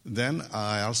 Then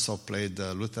I also played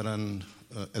Lutheran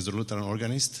as a Lutheran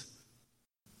organist.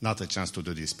 Not a chance to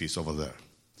do this piece over there.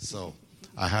 So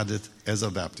I had it as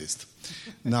a Baptist.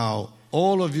 Now,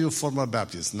 all of you former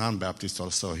Baptists, non-Baptists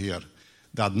also here,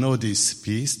 that know this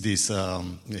piece, this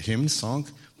hymn song,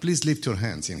 please lift your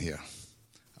hands in here.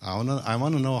 I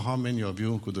want to know how many of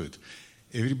you could do it.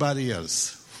 Everybody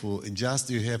else,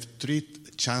 you have 3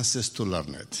 chances to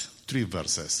learn it, 3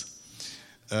 verses.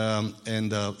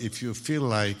 And if you feel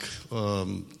like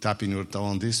tapping your toe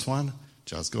on this one,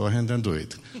 just go ahead and do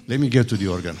it. Let me get to the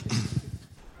organ.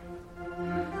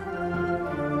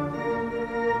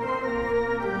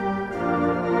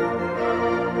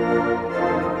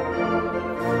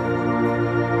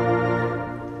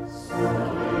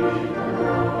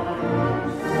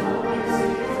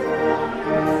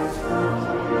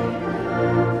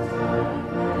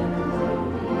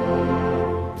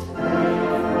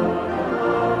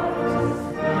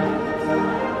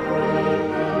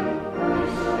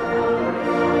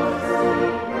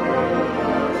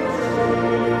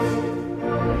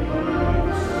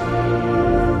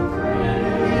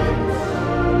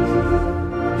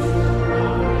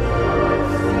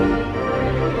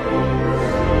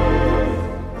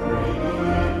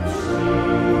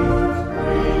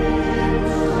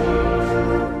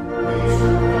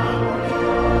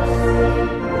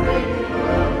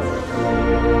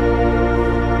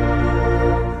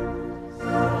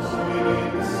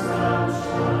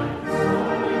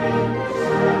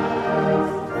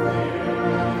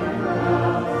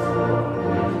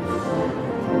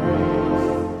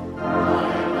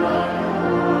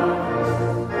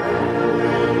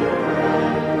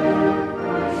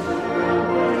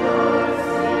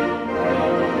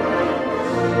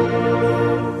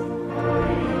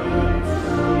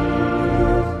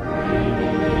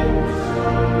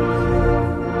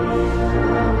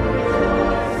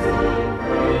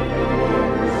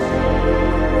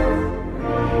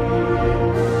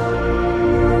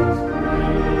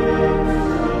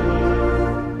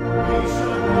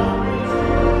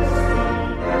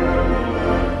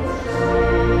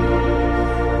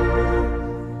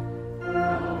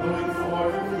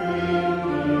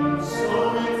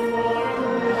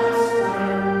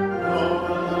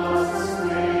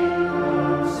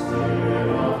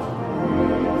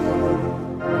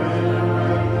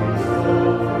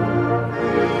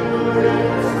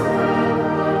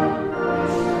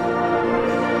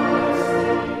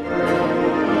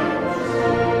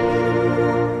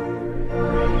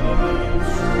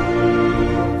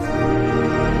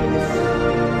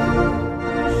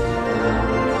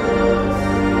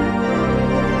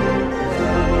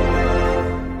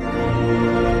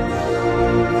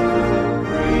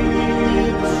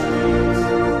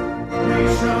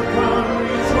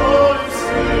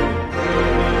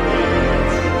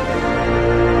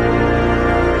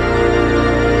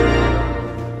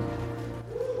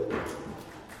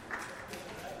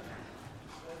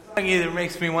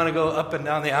 makes me want to go up and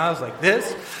down the aisles like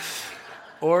this,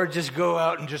 or just go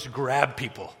out and just grab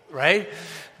people, right?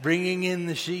 Bringing in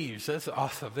the sheaves. That's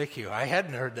awesome. Thank you. I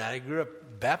hadn't heard that. I grew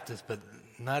up Baptist, but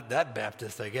not that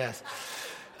Baptist, I guess.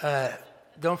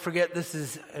 Don't forget, this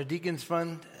is a Deacons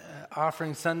Fund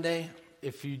offering Sunday.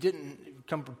 If you didn't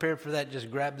come prepared for that, just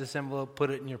grab this envelope,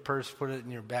 put it in your purse, put it in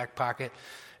your back pocket,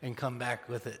 and come back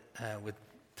with it, with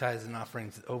tithes and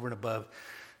offerings over and above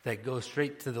that go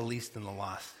straight to the least and the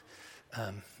lost.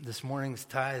 This morning's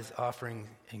tithes, offering,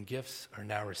 and gifts are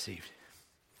now received.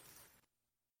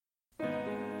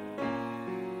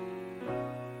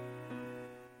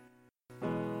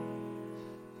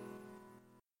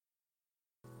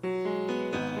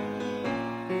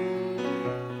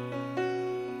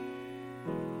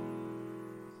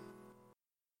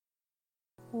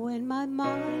 When my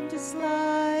mind is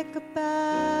like a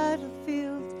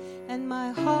battlefield and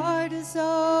my heart is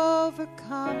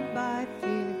overcome by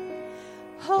fear,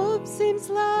 hope seems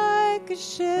like a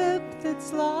ship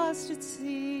that's lost at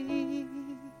sea.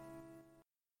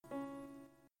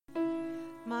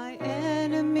 My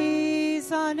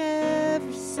enemies on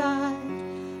every side,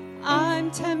 I'm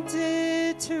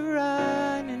tempted to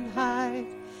run and hide.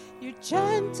 Your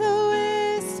gentle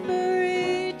whisper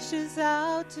reaches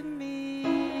out to me.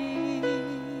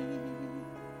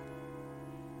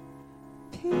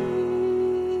 Peace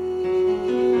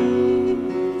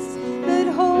that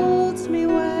holds me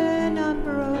when I'm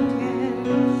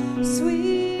broken,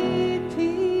 sweet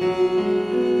peace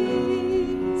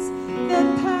that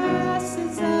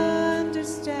passes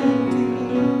understanding.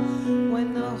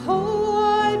 When the whole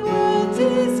wide world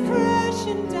is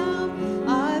crashing down,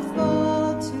 I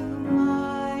fall to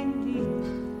my knees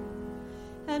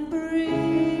and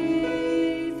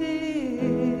breathe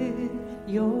in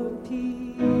your peace.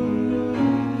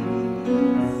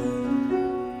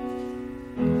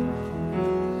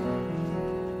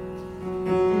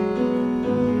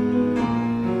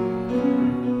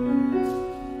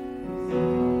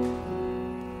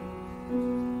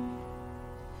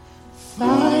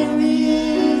 Fiery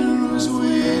arrows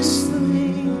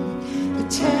whistling, the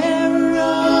terror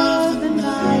of the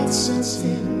night sets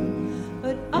in.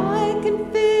 But I can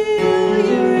feel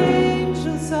your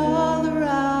angels all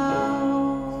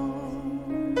around.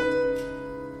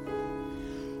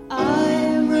 I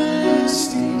am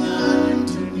resting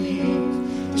underneath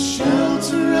the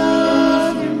shelter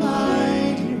of your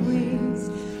mighty wings.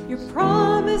 Your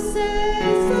promises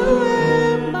are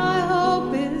where my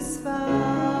hope is found.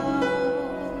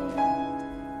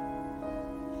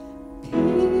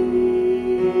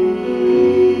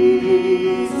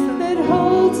 Peace that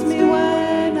holds me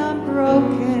when I'm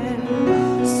broken,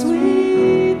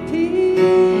 sweet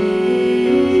peace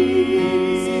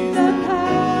that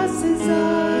passes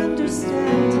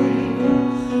understanding.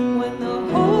 When the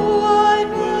whole wide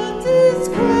world is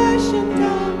crashing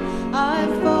down, I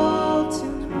fall to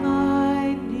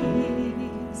my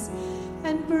knees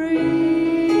and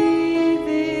breathe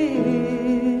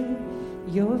in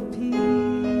your peace.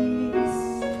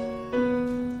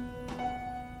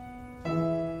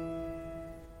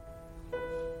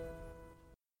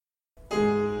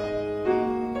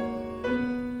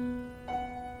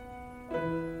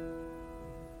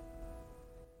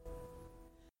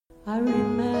 I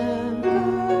remember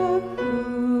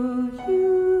who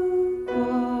you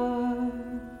are.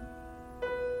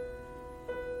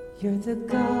 You're the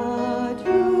God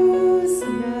who's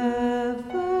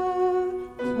never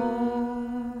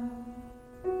far.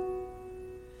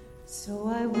 So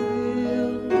I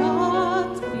will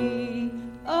not be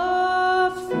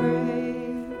afraid,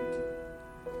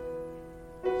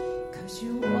 'cause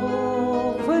you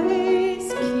always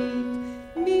keep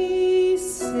me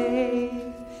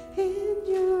safe in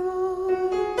your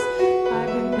arms. I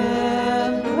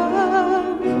remember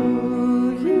who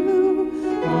you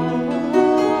are.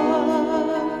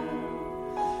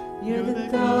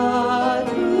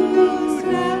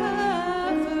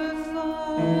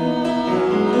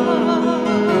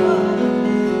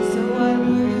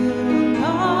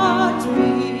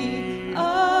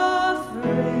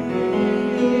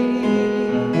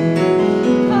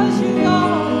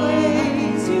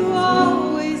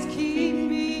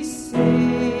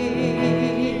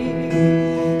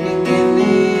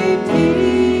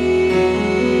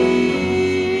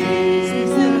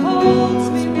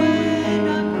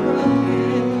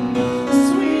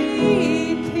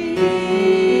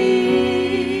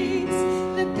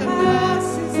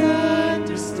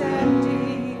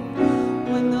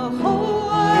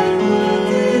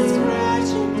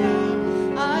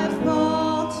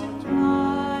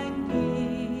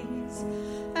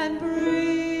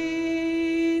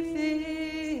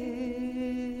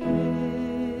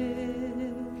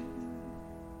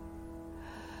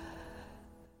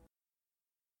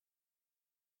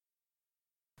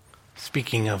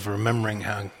 speaking of remembering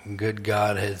how good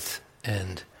God is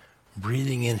and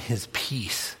breathing in his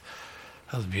peace.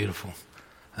 That was beautiful.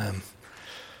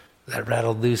 That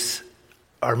rattled loose.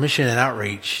 Our mission and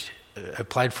outreach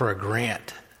applied for a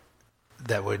grant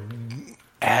that would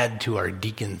add to our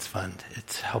deacons fund.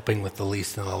 It's helping with the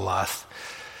least and the lost.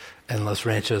 And Los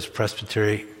Ranchos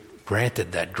Presbytery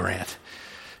granted that grant.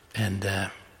 And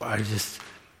I just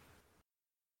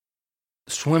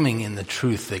swimming in the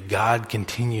truth that God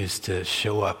continues to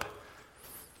show up.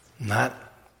 Not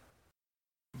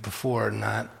before,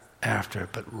 not after,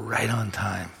 but right on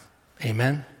time.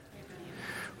 Amen?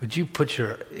 Would you put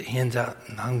your hands out?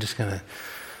 And I'm just going to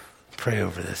pray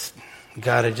over this.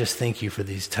 God, I just thank you for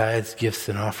these tithes, gifts,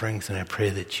 and offerings, and I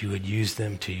pray that you would use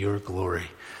them to your glory.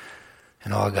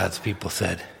 And all God's people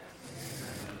said,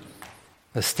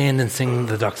 let's stand and sing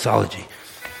the doxology.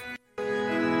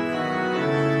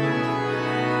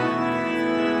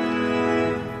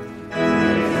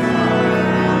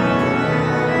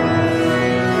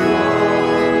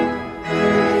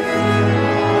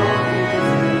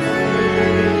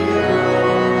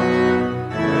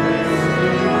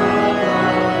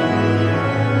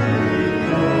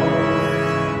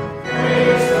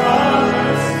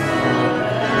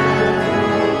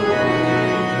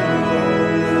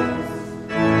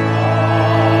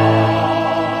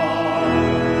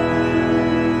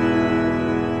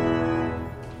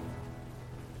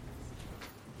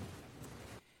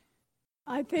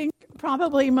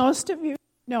 Probably most of you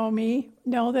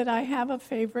know that I have a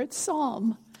favorite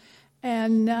psalm,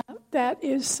 and that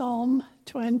is Psalm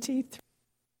 23,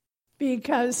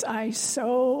 because I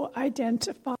so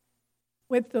identify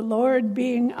with the Lord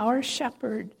being our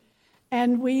shepherd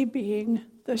and we being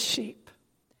the sheep.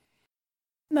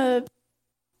 The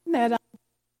that I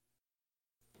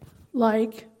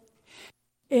like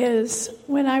is,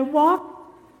 when I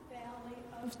walk the valley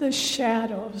of the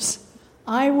shadows,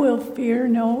 I will fear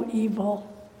no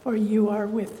evil, for you are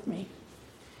with me.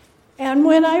 And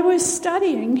when I was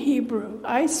studying Hebrew,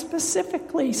 I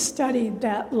specifically studied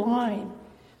that line.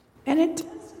 And it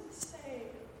doesn't say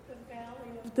the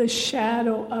valley of the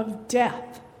shadow of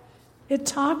death. It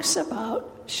talks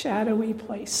about shadowy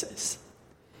places.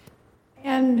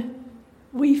 And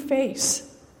we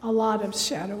face a lot of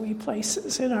shadowy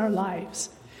places in our lives.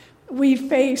 We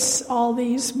face all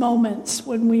these moments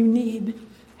when we need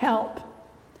help.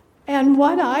 And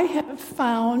what I have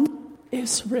found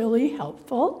is really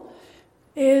helpful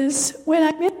is when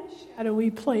I'm in a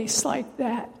shadowy place like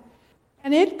that.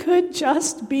 And it could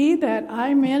just be that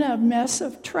I'm in a mess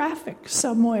of traffic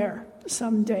somewhere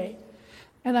someday.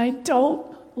 And I don't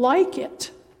like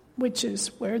it, which is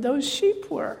where those sheep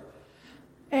were.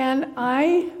 And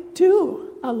I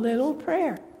do a little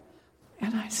prayer.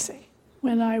 And I say,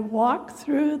 when I walk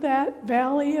through that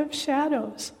valley of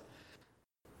shadows,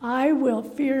 I will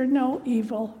fear no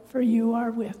evil, for you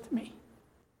are with me.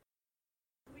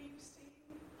 We've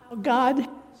seen how God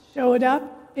showed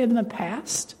up in the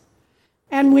past,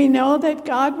 and we know that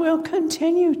God will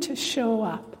continue to show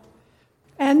up.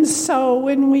 And so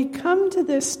when we come to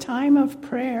this time of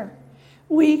prayer,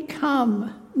 we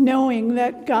come knowing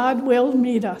that God will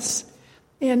meet us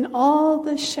in all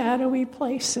the shadowy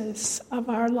places of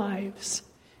our lives,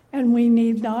 and we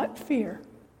need not fear,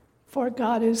 for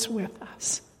God is with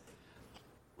us.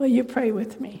 Will you pray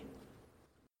with me?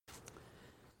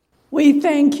 We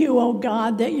thank you, O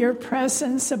God, that your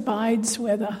presence abides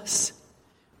with us.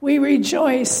 We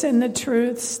rejoice in the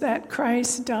truths that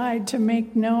Christ died to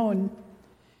make known.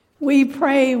 We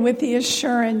pray with the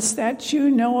assurance that you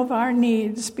know of our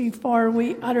needs before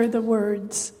we utter the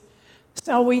words.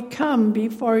 So we come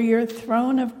before your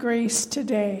throne of grace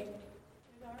today.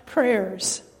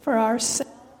 Prayers for ourselves,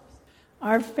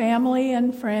 our family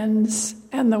and friends,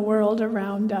 and the world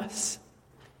around us.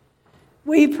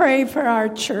 We pray for our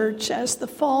church as the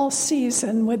fall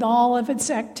season with all of its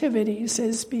activities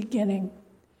is beginning.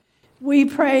 We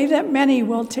pray that many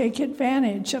will take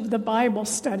advantage of the Bible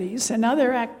studies and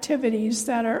other activities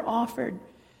that are offered,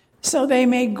 so they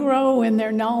may grow in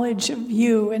their knowledge of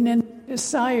you and in their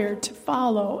desire to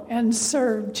follow and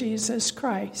serve Jesus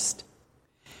Christ.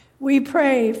 We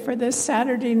pray for this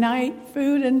Saturday night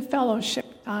food and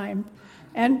fellowship time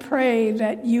and pray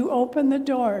that you open the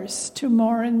doors to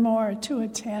more and more to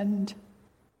attend.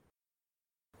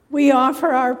 We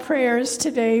offer our prayers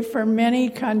today for many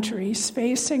countries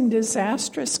facing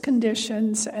disastrous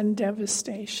conditions and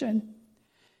devastation.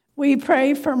 We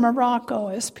pray for Morocco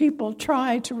as people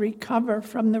try to recover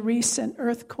from the recent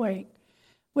earthquake,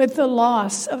 with the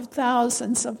loss of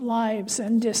thousands of lives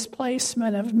and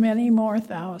displacement of many more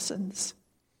thousands.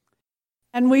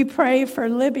 And we pray for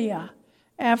Libya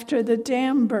after the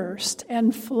dam burst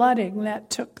and flooding that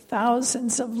took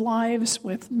thousands of lives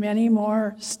with many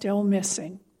more still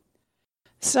missing.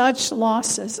 Such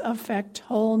losses affect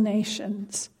whole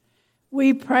nations.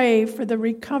 We pray for the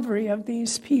recovery of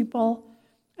these people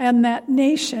and that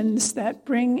nations that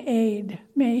bring aid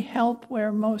may help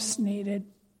where most needed.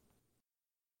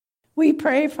 We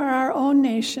pray for our own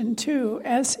nation, too,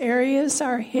 as areas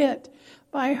are hit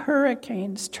by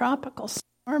hurricanes, tropical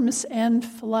storms, and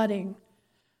flooding.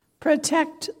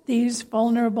 Protect these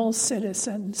vulnerable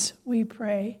citizens, we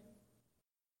pray.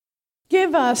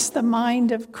 Give us the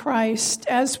mind of Christ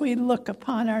as we look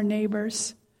upon our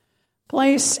neighbors.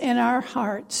 Place in our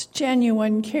hearts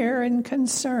genuine care and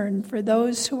concern for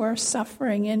those who are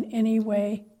suffering in any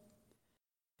way.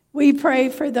 We pray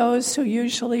for those who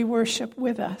usually worship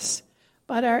with us,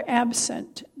 but are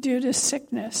absent due to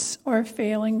sickness or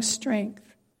failing strength.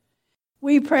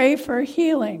 We pray for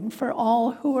healing for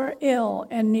all who are ill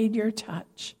and need your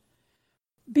touch.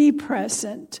 Be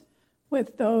present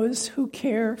with those who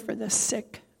care for the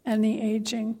sick and the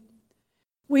aging.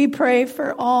 We pray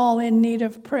for all in need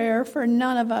of prayer, for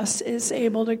none of us is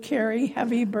able to carry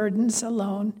heavy burdens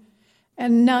alone,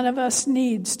 and none of us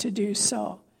needs to do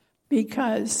so,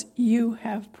 because you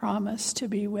have promised to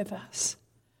be with us.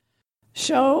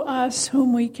 Show us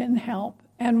whom we can help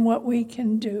and what we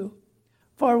can do,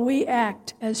 for we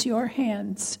act as your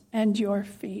hands and your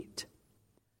feet.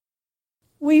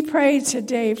 We pray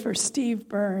today for Steve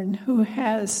Byrne, who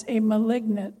has a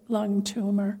malignant lung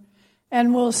tumor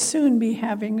and will soon be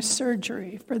having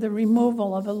surgery for the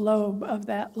removal of a lobe of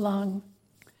that lung.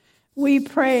 We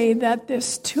pray that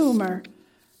this tumor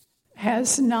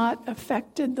has not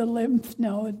affected the lymph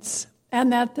nodes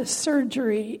and that the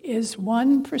surgery is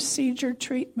one procedure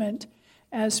treatment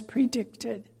as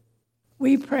predicted.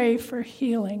 We pray for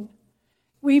healing.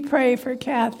 We pray for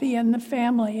Kathy and the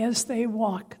family as they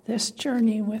walk this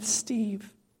journey with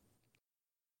Steve.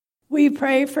 We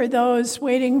pray for those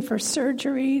waiting for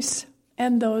surgeries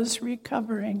and those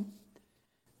recovering.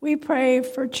 We pray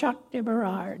for Chuck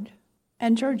DeBerard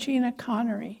and Georgina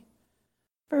Connery,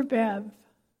 for Bev,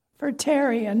 for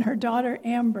Terry and her daughter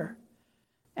Amber,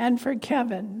 and for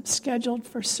Kevin, scheduled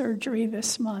for surgery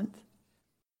this month.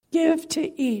 Give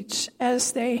to each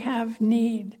as they have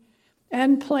need,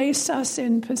 and place us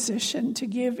in position to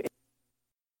give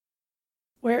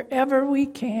wherever we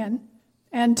can,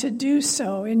 and to do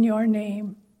so in your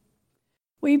name.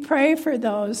 We pray for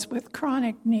those with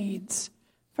chronic needs,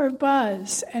 for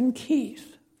Buzz and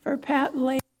Keith, for Pat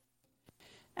Lane,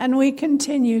 and we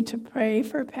continue to pray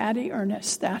for Patty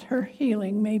Ernest that her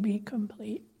healing may be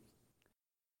complete.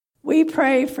 We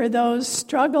pray for those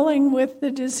struggling with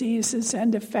the diseases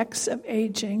and effects of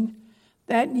aging,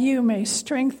 that you may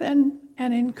strengthen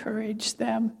and encourage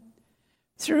them.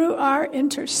 Through our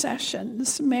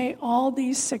intercessions, may all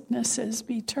these sicknesses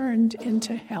be turned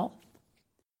into health.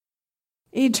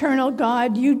 Eternal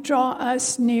God, you draw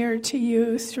us near to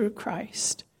you through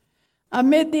Christ.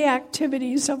 Amid the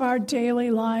activities of our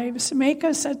daily lives, make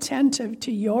us attentive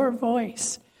to your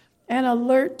voice and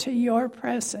alert to your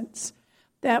presence,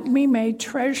 that we may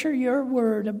treasure your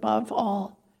word above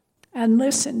all and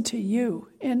listen to you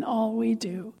in all we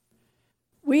do.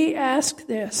 We ask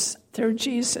this through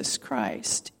Jesus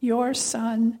Christ, your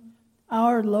Son,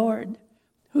 our Lord,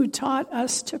 who taught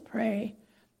us to pray,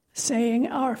 saying,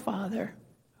 Our Father,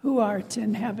 who art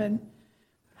in heaven,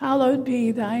 hallowed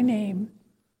be thy name.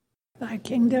 Thy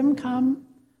kingdom come,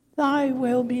 thy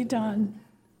will be done,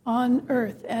 on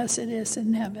earth as it is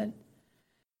in heaven.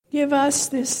 Give us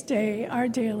this day our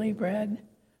daily bread,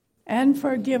 and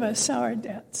forgive us our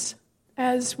debts,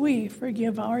 as we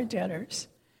forgive our debtors.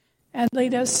 And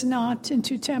lead us not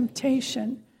into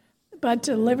temptation, but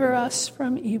deliver us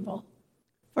from evil.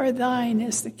 For thine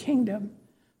is the kingdom,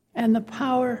 and the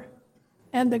power,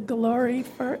 and the glory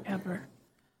forever.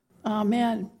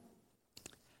 Amen.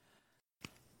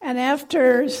 And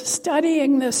after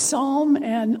studying this psalm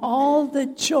and all the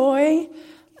joy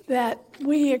that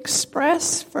we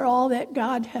express for all that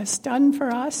God has done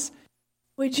for us,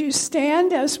 would you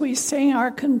stand as we sing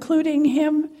our concluding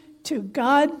hymn, To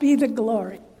God Be the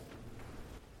Glory.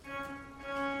 Amen.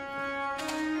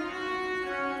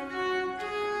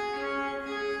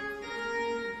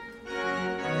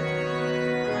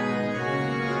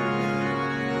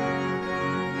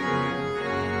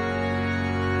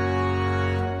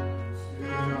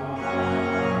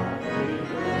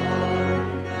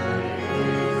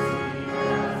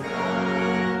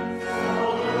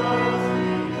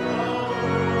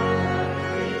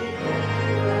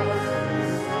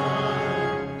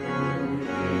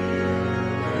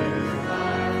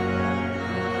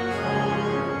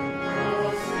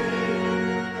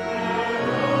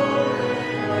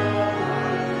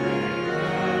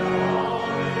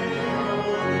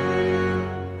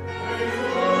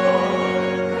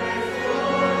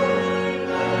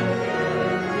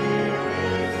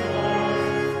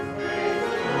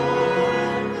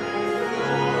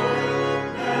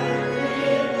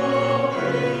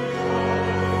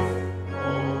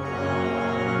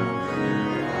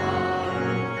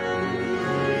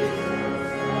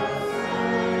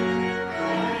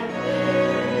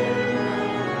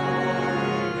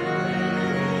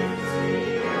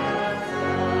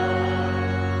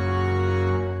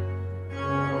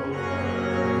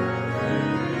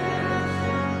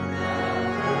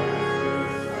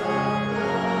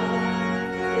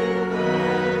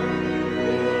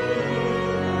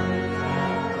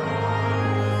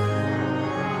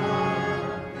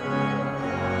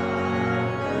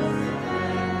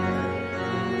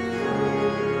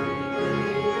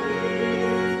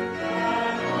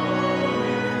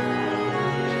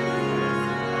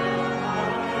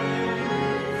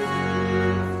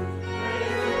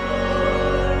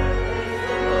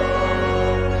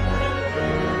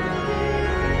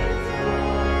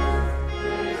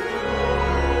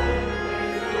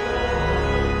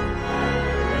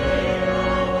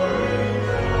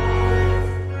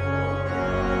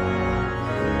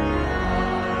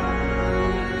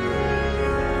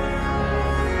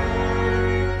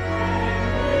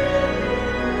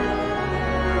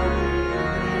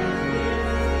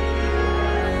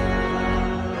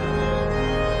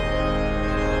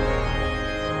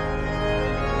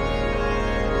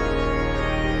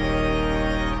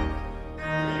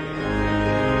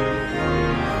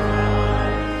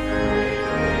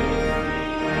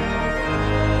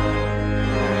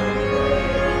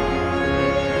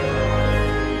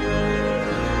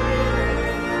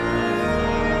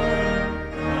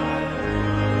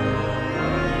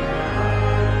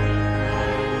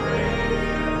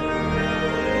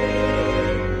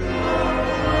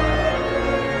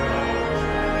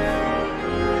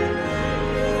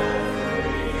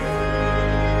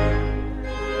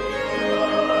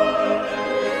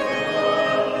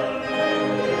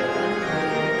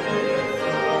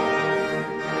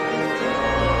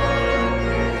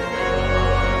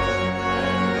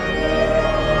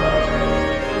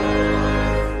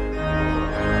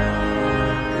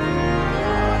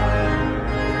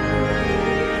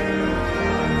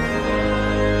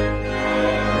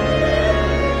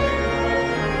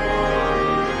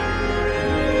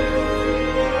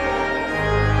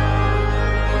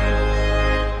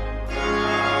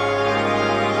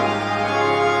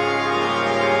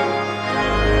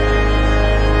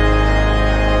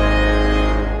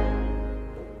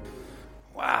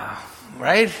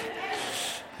 right?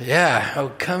 Yeah.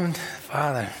 Oh, come,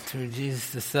 Father, through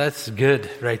Jesus. That's good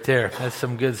right there. That's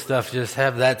some good stuff. Just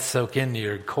have that soak into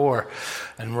your core,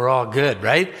 and we're all good,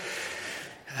 right?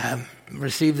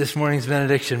 Receive this morning's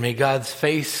benediction. May God's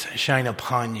face shine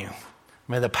upon you.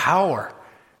 May the power,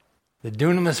 the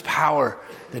dunamis power,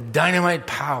 the dynamite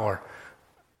power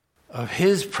of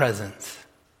His presence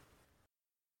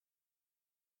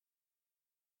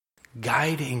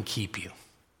guide and keep you.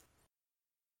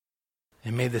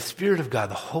 And may the Spirit of God,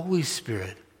 the Holy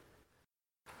Spirit,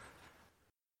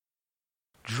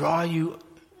 draw you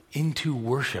into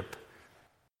worship,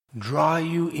 draw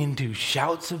you into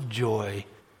shouts of joy,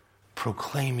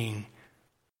 proclaiming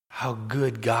how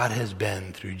good God has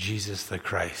been through Jesus the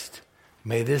Christ.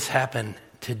 May this happen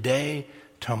today,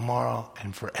 tomorrow,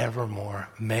 and forevermore.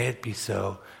 May it be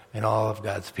so. And all of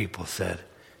God's people said,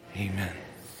 amen.